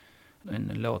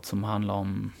en låt som handlar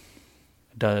om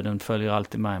döden följer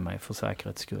alltid med mig för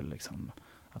säkerhets skull. Liksom.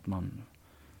 Att man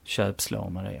köpslår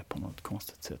med det på något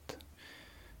konstigt sätt.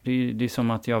 Det är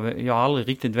som att jag har aldrig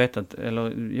riktigt vetat,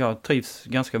 eller jag trivs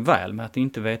ganska väl med att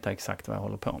inte veta exakt vad jag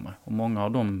håller på med. Och många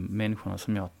av de människorna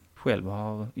som jag själv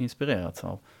har inspirerats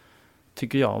av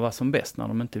tycker jag var som bäst när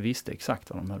de inte visste exakt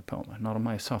vad de höll på med. När de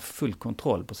har så full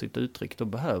kontroll på sitt uttryck, då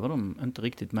behöver de inte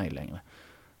riktigt mig längre.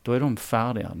 Då är de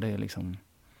färdiga. Det är liksom,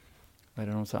 vad är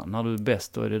det de säger? När du är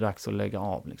bäst, då är det dags att lägga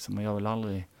av. Liksom. Och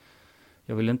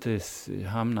jag vill inte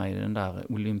hamna i den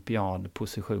där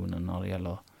olympiadpositionen när det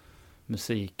gäller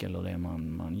musik eller det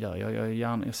man gör.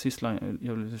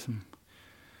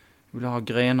 Jag vill ha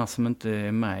grenar som inte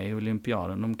är med i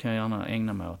olympiaden. De kan jag gärna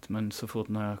ägna mig åt. Men så fort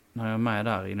när jag är med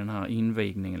där i den här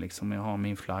invigningen, liksom, jag har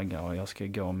min flagga och jag ska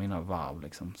gå mina varv,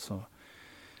 liksom, så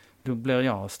då blir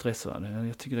jag stressad.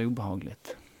 Jag tycker det är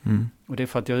obehagligt. Mm. Och det är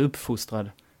för att jag är uppfostrad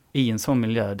i en sån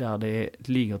miljö där det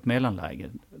ligger ett mellanläge.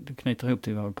 Du knyter ihop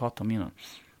till vad vi pratade om innan.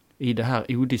 I det här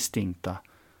odistinkta,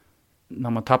 när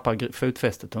man tappar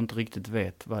fotfästet och inte riktigt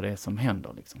vet vad det är som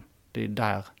händer. Liksom. Det är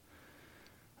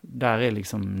där är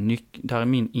liksom där är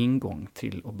min ingång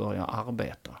till att börja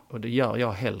arbeta. Och det gör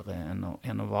jag hellre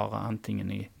än att vara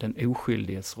antingen i den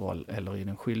oskyldiges roll eller i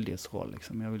den skyldiges roll.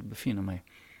 Liksom. Jag vill befinna mig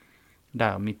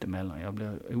där mittemellan. Jag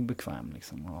blir obekväm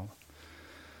liksom, av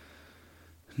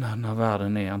när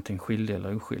världen är antingen skyldig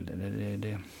eller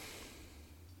oskyldig.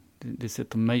 Det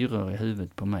sätter myror i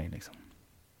huvudet på mig. Liksom.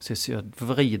 Så jag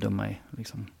vrider mig.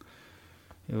 Liksom.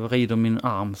 Jag vrider min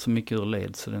arm så mycket ur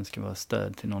led så den ska vara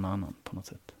stöd till någon annan på något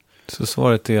sätt. Så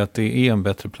svaret är att det är en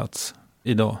bättre plats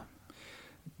idag?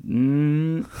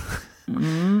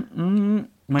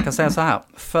 Man kan säga så här.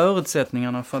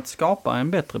 Förutsättningarna för att skapa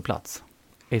en bättre plats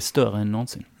är större än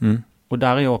någonsin. Mm. Och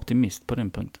där är jag optimist på den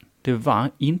punkten. Det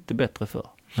var inte bättre förr.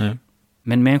 Mm.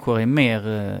 Men människor är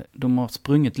mer, de har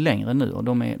sprungit längre nu och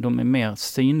de är mer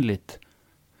synligt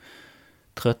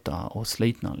trötta och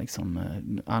slitna liksom,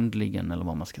 andligen eller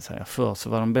vad man ska säga. Förr så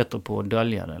var de bättre på att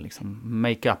dölja det. Liksom.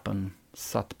 Make-upen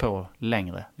satt på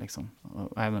längre. Liksom.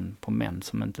 Även på män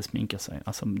som inte sminkar sig.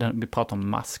 Alltså, vi pratar om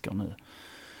masker nu.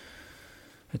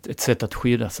 Ett sätt att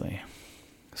skydda sig.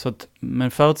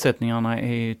 Men förutsättningarna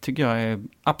tycker jag är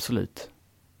absolut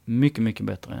mycket, mycket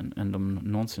bättre än de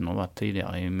någonsin har varit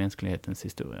tidigare i mänsklighetens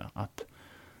historia.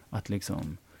 Att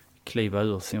liksom kliva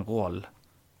ur sin roll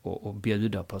och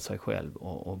bjuda på sig själv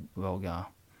och våga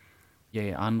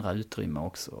ge andra utrymme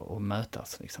också och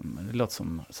mötas. Liksom. Det låter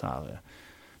som så här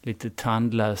lite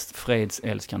tandlöst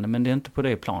fredsälskande, men det är inte på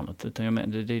det planet. Utan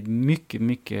det är mycket,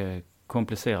 mycket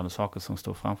komplicerade saker som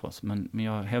står framför oss. Men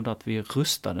jag hävdar att vi är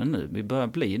rustade nu. Vi börjar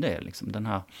bli det. Liksom. Den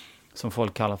här som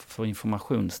folk kallar för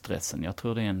informationsstressen. Jag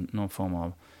tror det är någon form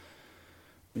av...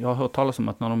 Jag har hört talas om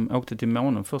att när de åkte till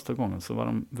månen första gången så var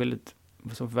de väldigt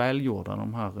så välgjorda,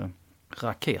 de här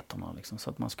raketerna. Liksom, så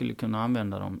att man skulle kunna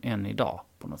använda dem än idag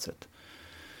på något sätt.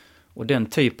 Och den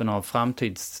typen av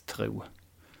framtidstro,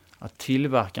 att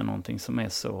tillverka någonting som är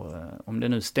så, om det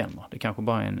nu stämmer, det kanske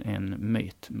bara är en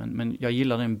myt, men jag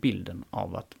gillar den bilden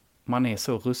av man är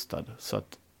så rustad så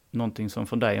att någonting som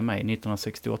för dig och mig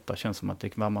 1968 känns som att det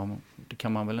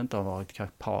kan man väl inte ha varit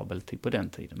kapabel till på den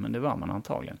tiden, men det var man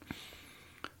antagligen.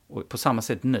 Och på samma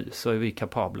sätt nu så är vi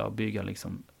kapabla att bygga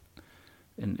liksom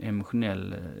en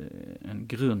emotionell en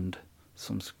grund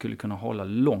som skulle kunna hålla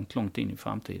långt, långt in i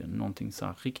framtiden. Någonting så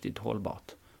här riktigt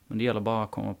hållbart. Men det gäller bara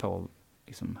att komma på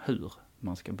liksom hur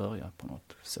man ska börja på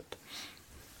något sätt.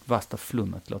 Värsta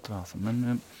flummet låter det här som.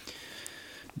 Men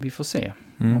vi får se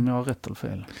om jag har rätt eller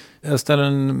fel. Jag ställer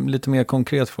en lite mer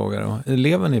konkret fråga då.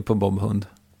 Lever ni på Bob Hund?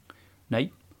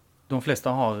 Nej. De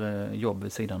flesta har jobb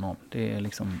vid sidan om. Det är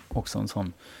liksom också en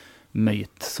sån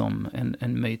myt som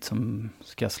en myt som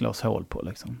ska slås hål på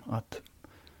liksom.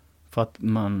 För att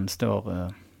man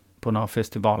står på några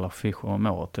festivalaffischer om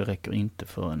året, det räcker inte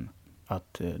för en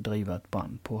att driva ett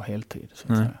band på heltid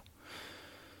så att säga.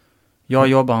 Jag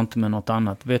jobbar inte med något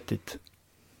annat vettigt.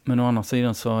 Men å andra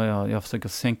sidan så jag försöker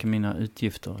sänka mina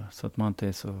utgifter så att man inte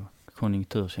är så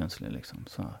konjunkturkänslig liksom.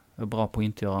 Så jag är bra på att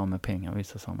inte göra av med pengar i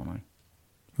vissa sammanhang.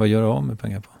 Vad gör du av med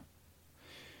pengar på?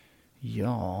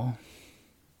 Ja,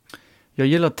 jag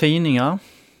gillar tidningar.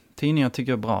 Tidningar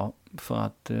tycker jag är bra för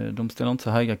att de ställer inte så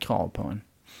höga krav på en.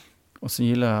 Och så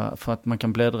gillar jag för att man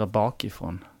kan bläddra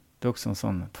bakifrån. Det är också en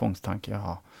sån tvångstanke jag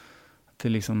har. Det är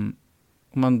liksom,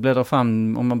 om man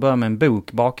börjar med en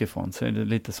bok bakifrån så är det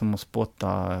lite som att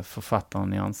spotta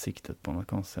författaren i ansiktet på något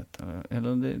konstigt sätt.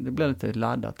 Eller det blir lite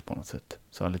laddat på något sätt.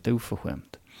 Så lite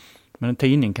oförskämt. Men en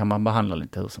tidning kan man behandla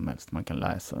lite hur som helst. Man kan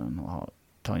läsa den och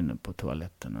ta in den på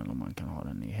toaletten eller man kan ha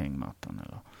den i hängmattan.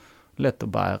 Eller lätt att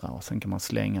bära och sen kan man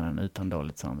slänga den utan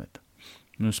dåligt samvete.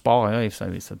 Nu sparar jag i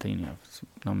sig vissa tidningar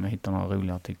när man hittar några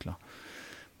roliga artiklar.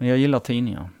 Men jag gillar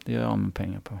tidningar. Det gör jag med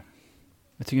pengar på.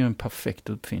 Jag tycker det är en perfekt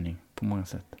uppfinning på många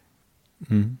sätt.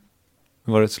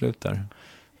 Var det ett slut där?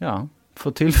 Ja,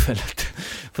 för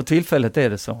tillfället är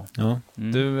det så. Ja.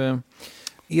 Du,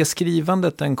 är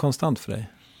skrivandet en konstant för dig?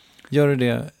 Gör du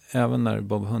det även när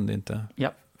Bob Hund inte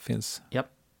finns? Ja.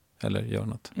 Eller gör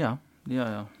något? Ja, det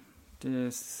gör jag. Det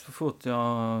är så fort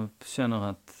jag känner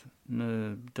att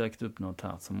nu direkt upp något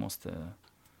här som måste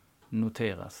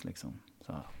noteras liksom.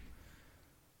 Så här.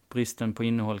 Bristen på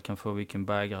innehåll kan få vilken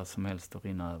bägare som helst att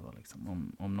rinna över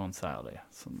liksom. Om någon säger det.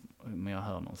 Om jag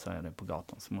hör någon säga det på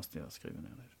gatan så måste jag skriva ner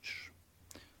det.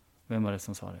 Vem var det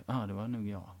som sa det? Det var nog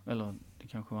jag. Eller det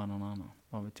kanske var någon annan.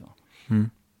 Vad vet jag?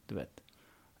 Du vet.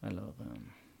 Eller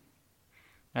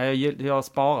jag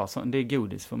sparar, det är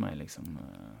godis för mig liksom.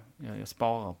 Jag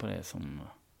sparar på det som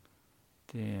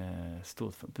det är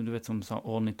stort för. Du vet som så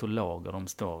ornitologer, de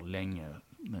står länge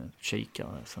med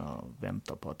kikare så här, och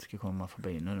väntar på att det ska komma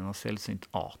förbi. Nu är det någon sällsynt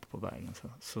art på vägen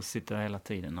så sitter jag hela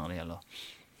tiden när det gäller.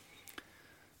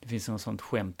 Det finns något sånt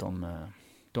skämt om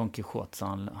Don Quixote, så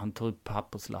han tar upp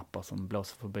papperslappar som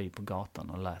blåser förbi på gatan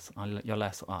och läser. Jag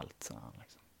läser allt så här,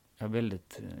 liksom.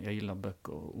 Jag gillar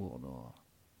böcker och ord och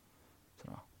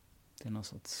sådär. Det är någon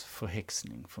sorts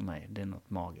förhäxning för mig. Det är något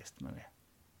magiskt med det.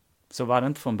 Så var det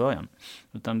inte från början.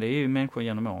 Utan det är ju människor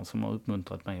genom åren som har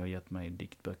uppmuntrat mig och gett mig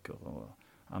diktböcker och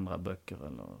andra böcker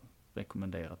eller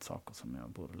rekommenderat saker som jag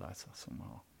borde läsa som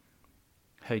har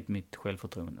höjt mitt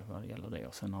självförtroende vad det gäller det.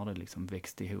 Och sen har det liksom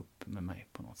växt ihop med mig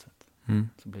på något sätt.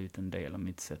 Så blivit en del av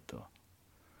mitt sätt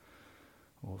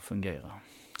att fungera.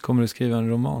 Kommer du skriva en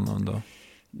roman någon dag?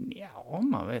 Ja,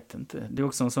 man vet inte. Det är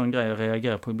också en sån grej jag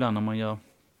reagerar på ibland när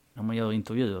man gör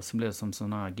intervjuer så blir det som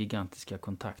såna här gigantiska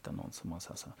kontaktannonser. Man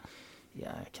säger så här,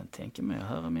 jag kan tänka mig att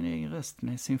höra min egen röst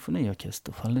med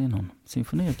symfoniorkester. Fall det är någon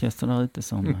symfoniorkester där ute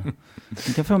som...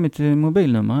 Ni kan få mitt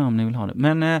mobilnummer här om ni vill ha det.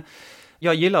 Men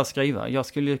jag gillar att skriva. Jag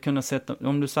skulle kunna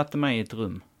om du satte mig i ett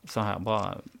rum så här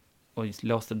bara och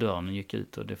låste dörren och gick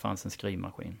ut och det fanns en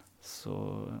skrivmaskin.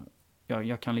 Så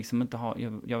jag kan liksom inte ha...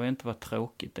 Jag vet inte vad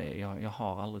tråkigt det är. Jag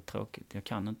har aldrig tråkigt. Jag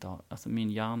kan inte ha... Alltså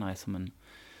min hjärna är som en...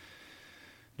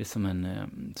 Det är som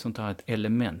sånt här ett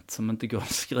element som inte går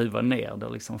att skruva ner. Det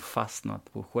har liksom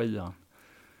fastnat på sjuan.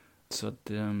 Så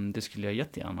att, det skulle jag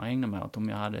jättegärna ägna mig åt om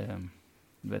jag hade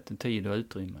en tid och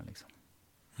utrymme. Liksom.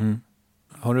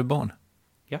 Har du barn?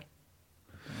 Ja.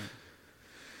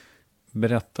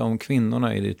 Berätta om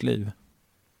kvinnorna i ditt liv.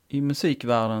 I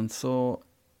musikvärlden så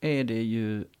är det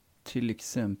ju till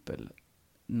exempel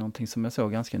någonting som jag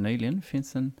såg ganska nyligen. Det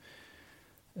finns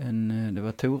det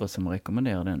var Tore som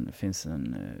rekommenderade den. Det finns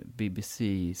en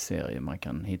BBC-serie man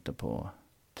kan hitta på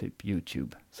typ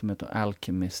YouTube som heter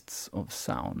Alchemists of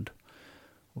Sound.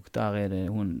 Och där är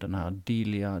det den här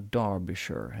Delia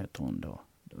Derbyshire heter hon då.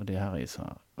 Och det här är så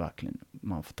här, verkligen,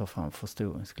 man får ta fram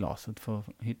förstoringsglaset för att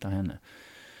hitta henne.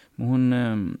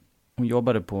 Men hon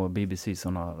jobbade på BBC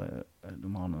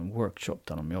de har en workshop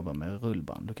där de jobbar med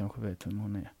rullband. Du kanske vet vem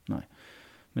hon är? Nej.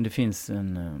 Men det finns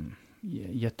en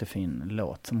jättefin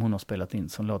låt som hon har spelat in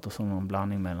som låter som en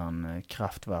blandning mellan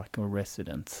Kraftwerk och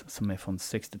Residents som är från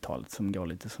 60-talet som går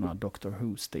lite sån här Doctor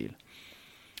Who-stil.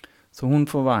 Så hon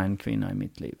får vara en kvinna i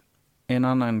mitt liv. En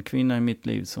annan kvinna i mitt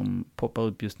liv som poppar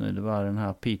upp just nu, det var den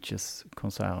här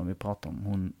Peaches-konserten vi pratade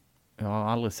om. Jag har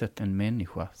aldrig sett en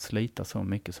människa slita så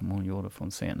mycket som hon gjorde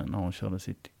från scenen när hon körde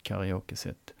sitt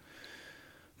karaoke-set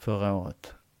förra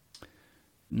året.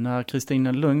 När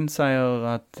Kristina Lugn säger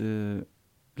att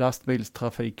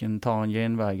lastbilstrafiken tar en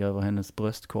genväg över hennes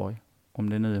bröstkorg, om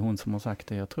det nu är hon som har sagt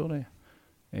det, jag tror det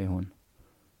är hon.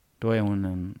 Då är hon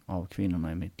en av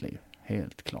kvinnorna i mitt liv,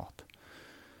 helt klart.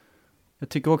 Jag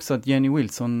tycker också att Jenny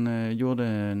Wilson gjorde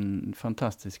en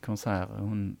fantastisk konsert.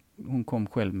 Hon kom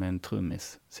själv med en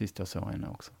trummis sist jag såg henne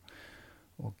också.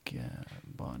 Och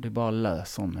det bara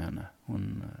lös om henne.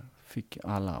 Hon fick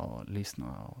alla att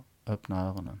lyssna och öppna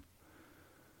öronen.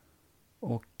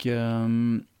 Och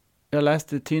jag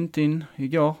läste Tintin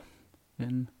igår.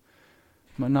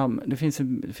 Det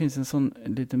finns en sån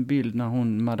liten bild när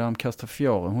Madame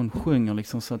Castafiore, hon sjunger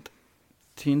liksom så att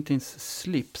Tintins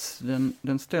slips,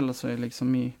 den ställer sig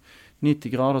liksom i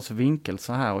 90 graders vinkel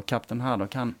så här, och Kapten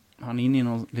Haddock han är inne i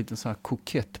någon lite så här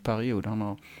kokett period. Han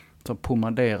har så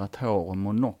pomaderat hår och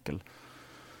monokel.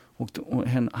 Och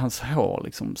hans hår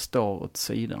liksom står åt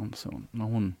sidan så när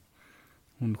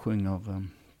hon sjunger,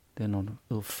 det är någon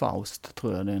ur Faust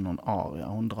tror jag, det är någon aria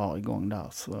hon drar igång där,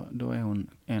 så då är hon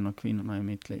en av kvinnorna i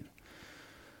mitt liv.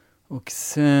 Och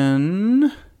sen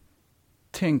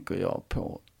tänker jag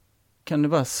på, kan det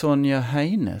vara Sonja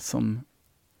Heine som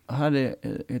hade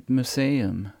ett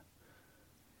museum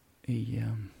i,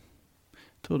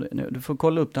 tror det, du får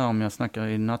kolla upp det här om jag snackar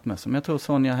i nattmässan, men jag tror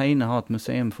Sonja Heine har ett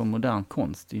museum för modern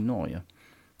konst i Norge.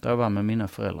 Där jag var med mina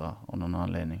föräldrar av någon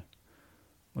anledning.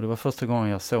 Och det var första gången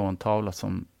jag såg en tavla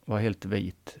som var helt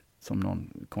vit, som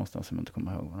någon konstnär som jag inte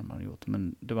kommer ihåg vad de hade gjort.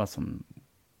 Men det var som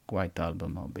White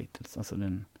Album av Beatles. Alltså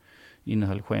den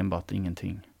innehöll skenbart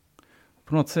ingenting.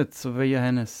 På något sätt så via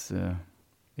hennes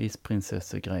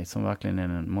isprinsessegrej som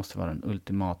verkligen måste vara den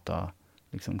ultimata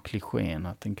liksom klichén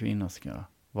att en kvinna ska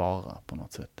vara på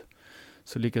något sätt.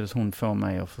 Så lyckades hon få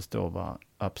mig att förstå vad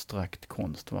abstrakt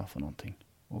konst var för någonting.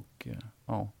 Och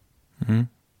ja,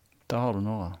 där har du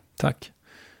några. Tack.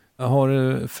 Har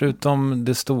du, förutom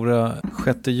det stora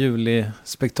 6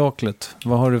 juli-spektaklet,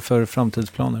 vad har du för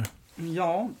framtidsplaner?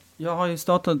 Ja, jag har ju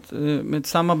startat med ett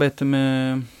samarbete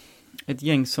med ett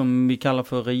gäng som vi kallar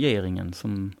för Regeringen,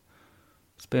 som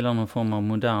spelar någon form av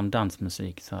modern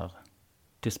dansmusik, så här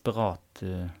desperat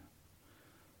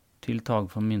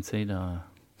tilltag från min sida.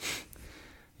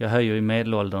 Jag höjer ju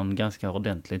medelåldern ganska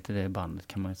ordentligt i det bandet,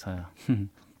 kan man ju säga.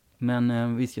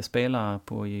 Men vi ska spela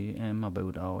i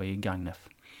Emmaboda och i Gagnef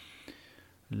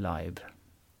live.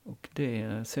 Och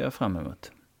det ser jag fram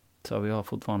emot. Så vi har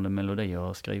fortfarande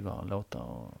melodier att skriva, låtar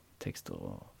och texter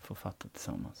och författa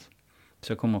tillsammans.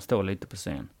 Så jag kommer att stå lite på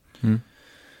scen.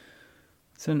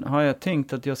 Sen har jag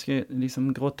tänkt att jag ska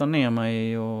liksom grotta ner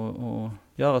mig och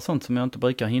göra sånt som jag inte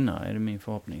brukar hinna, är det min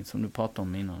förhoppning. Som du pratade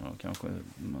om innan, och kanske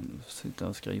man sitter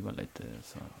och skriva lite.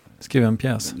 Så skriva en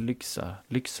pjäs?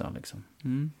 Lyxa liksom.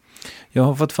 Jag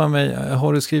har fått för mig,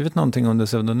 har du skrivit någonting under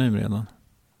pseudonym redan?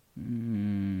 Nej,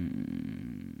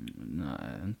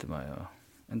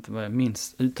 inte vad jag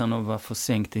minns, utan att vara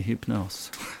försänkt i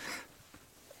hypnos.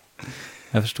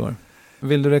 Jag förstår.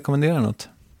 Vill du rekommendera något?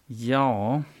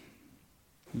 Ja,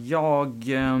 jag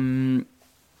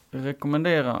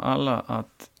rekommenderar alla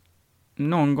att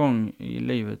någon gång i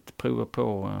livet prova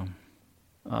på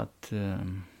att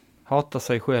hata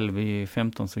sig själv i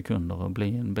 15 sekunder och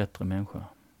bli en bättre människa.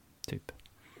 Typ.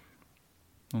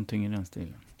 Någonting i den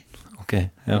stilen.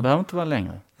 Okej, ja. Det behöver inte vara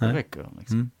längre. Det räcker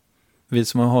liksom. Vi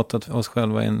som har hatat oss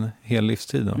själva en hel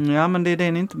livstid då? Ja, men det är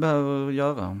det ni inte behöver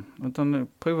göra. Utan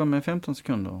prova med 15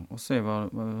 sekunder och se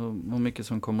hur mycket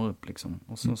som kommer upp liksom.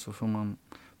 Och så får man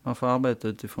får arbeta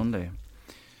utifrån det.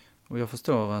 Och jag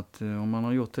förstår att om man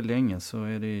har gjort det länge så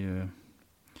är det ju,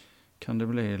 kan det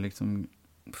bli liksom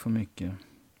för mycket.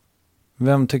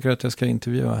 Vem tycker att jag ska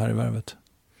intervjua här i Värvet?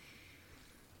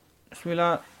 Jag skulle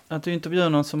vilja att du intervjuar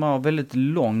någon som har väldigt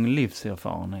lång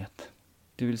livserfarenhet.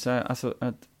 Det vill säga, alltså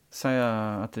att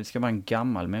säga att det ska vara en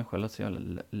gammal människa, eller så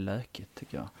jävla lökigt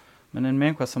tycker jag. Men en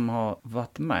människa som har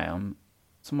varit med om,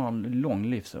 som har lång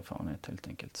livserfarenhet helt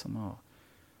enkelt, som har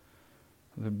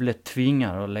blivit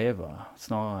tvingad att leva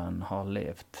snarare än har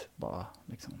levt bara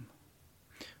liksom.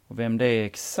 Och vem det är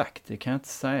exakt, det kan jag inte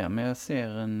säga, men jag ser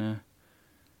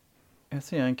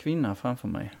en kvinna framför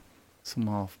mig som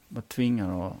har varit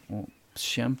tvingad att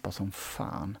kämpa som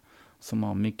fan, som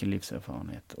har mycket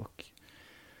livserfarenhet och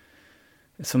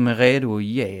som är redo att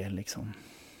ge liksom.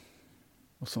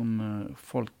 och som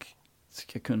folk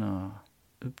ska kunna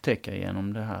upptäcka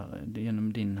genom det här,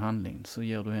 genom din handling, så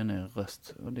ger du henne en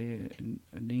röst. Och det är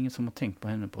ingen som har tänkt på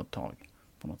henne på ett tag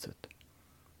på något sätt.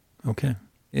 Okej.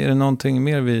 Är det någonting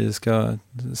mer vi ska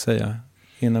säga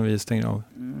innan vi stänger av?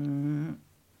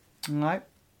 Nej,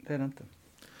 det är det inte.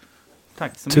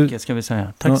 Tack så mycket ska vi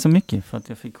säga. Tack så mycket för att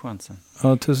jag fick chansen.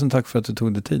 Ja, tusen tack för att du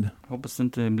tog dig tid. Hoppas du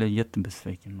inte blir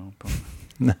jättebesviken på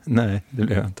Nej, det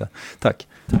blev jag inte. Tack.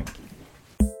 Tack.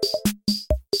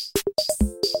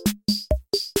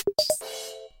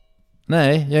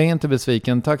 Nej, jag är inte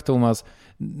besviken. Tack Thomas.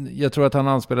 Jag tror att han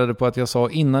anspelade på att jag sa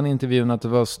innan intervjun att det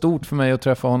var stort för mig att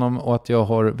träffa honom och att jag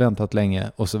har väntat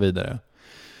länge och så vidare.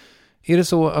 Är det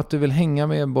så att du vill hänga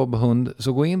med Bob Hund,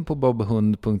 så gå in på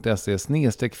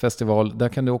bobhund.se/festival. Där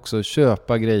kan du också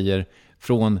köpa grejer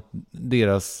från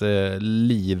deras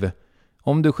liv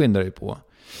om du skyndar dig på.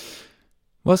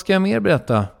 Vad ska jag mer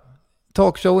berätta?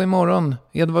 Talkshow imorgon.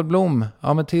 Edvard Blom,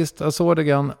 Ametist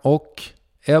Assordegan och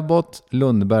Ebbot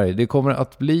Lundberg. Det kommer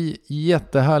att bli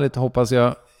jättehärligt, hoppas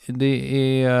jag.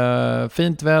 Det är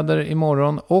fint väder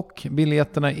imorgon och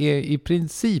biljetterna är i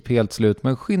princip helt slut.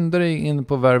 Men skynda dig in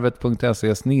på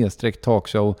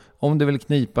värvet.se/talkshow om du vill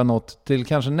knipa något till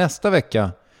kanske nästa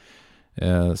vecka.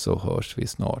 Så hörs vi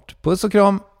snart. Puss och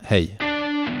kram, hej!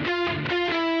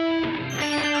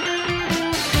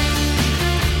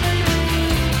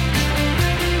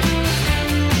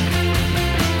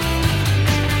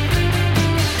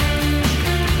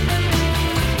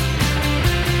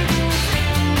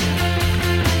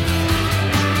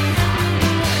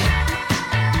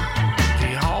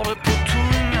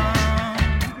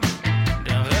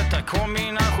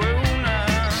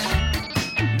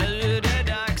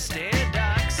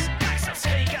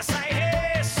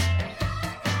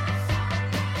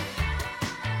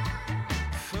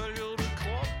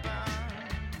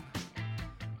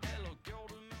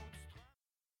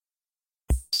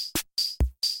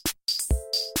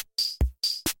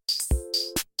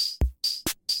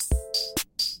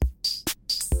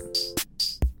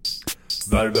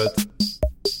 Värvet,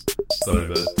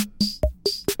 värvet,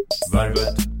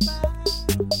 värvet,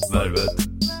 värvet,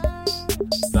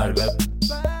 värvet,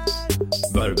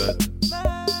 värvet,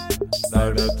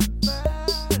 värvet,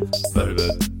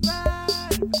 värvet.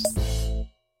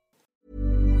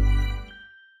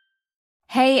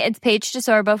 Hey, it's Paige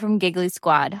DeSorbo from Giggly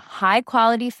Squad. High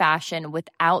quality fashion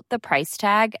without the price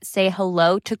tag. Say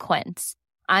hello to Quince.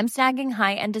 I'm snagging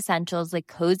high-end essentials like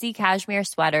cozy cashmere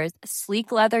sweaters,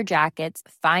 sleek leather jackets,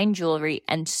 fine jewelry,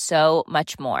 and so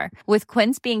much more. With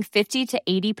Quince being 50 to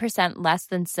 80% less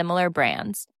than similar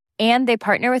brands. And they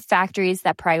partner with factories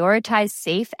that prioritize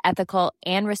safe, ethical,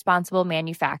 and responsible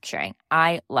manufacturing.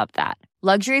 I love that.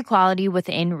 Luxury quality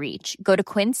within reach. Go to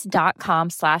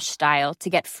quince.com/style to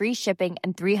get free shipping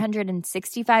and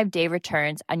 365-day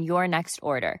returns on your next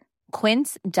order.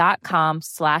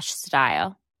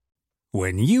 Quince.com/style.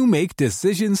 When you make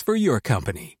decisions for your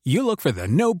company, you look for the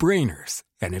no-brainers.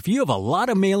 And if you have a lot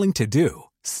of mailing to do,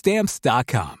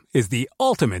 Stamps.com is the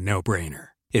ultimate no-brainer.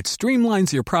 It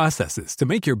streamlines your processes to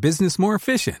make your business more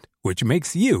efficient, which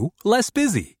makes you less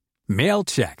busy. Mail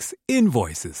checks,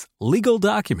 invoices, legal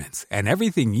documents, and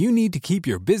everything you need to keep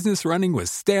your business running with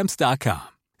Stamps.com.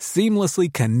 Seamlessly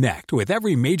connect with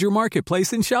every major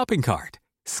marketplace and shopping cart.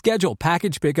 Schedule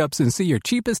package pickups and see your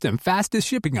cheapest and fastest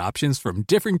shipping options from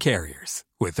different carriers.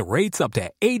 With rates up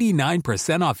to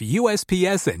 89% off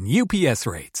USPS and UPS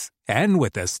rates. And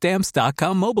with the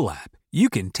Stamps.com mobile app, you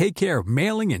can take care of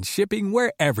mailing and shipping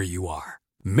wherever you are.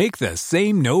 Make the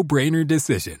same no-brainer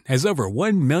decision as over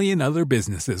 1 million other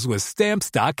businesses with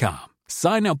Stamps.com.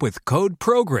 Sign up with code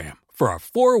PROGRAM for a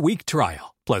 4-week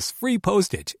trial, plus free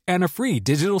postage and a free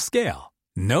digital scale.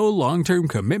 No long-term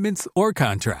commitments or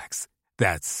contracts.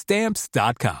 That's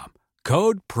Stamps.com.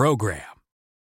 Code PROGRAM.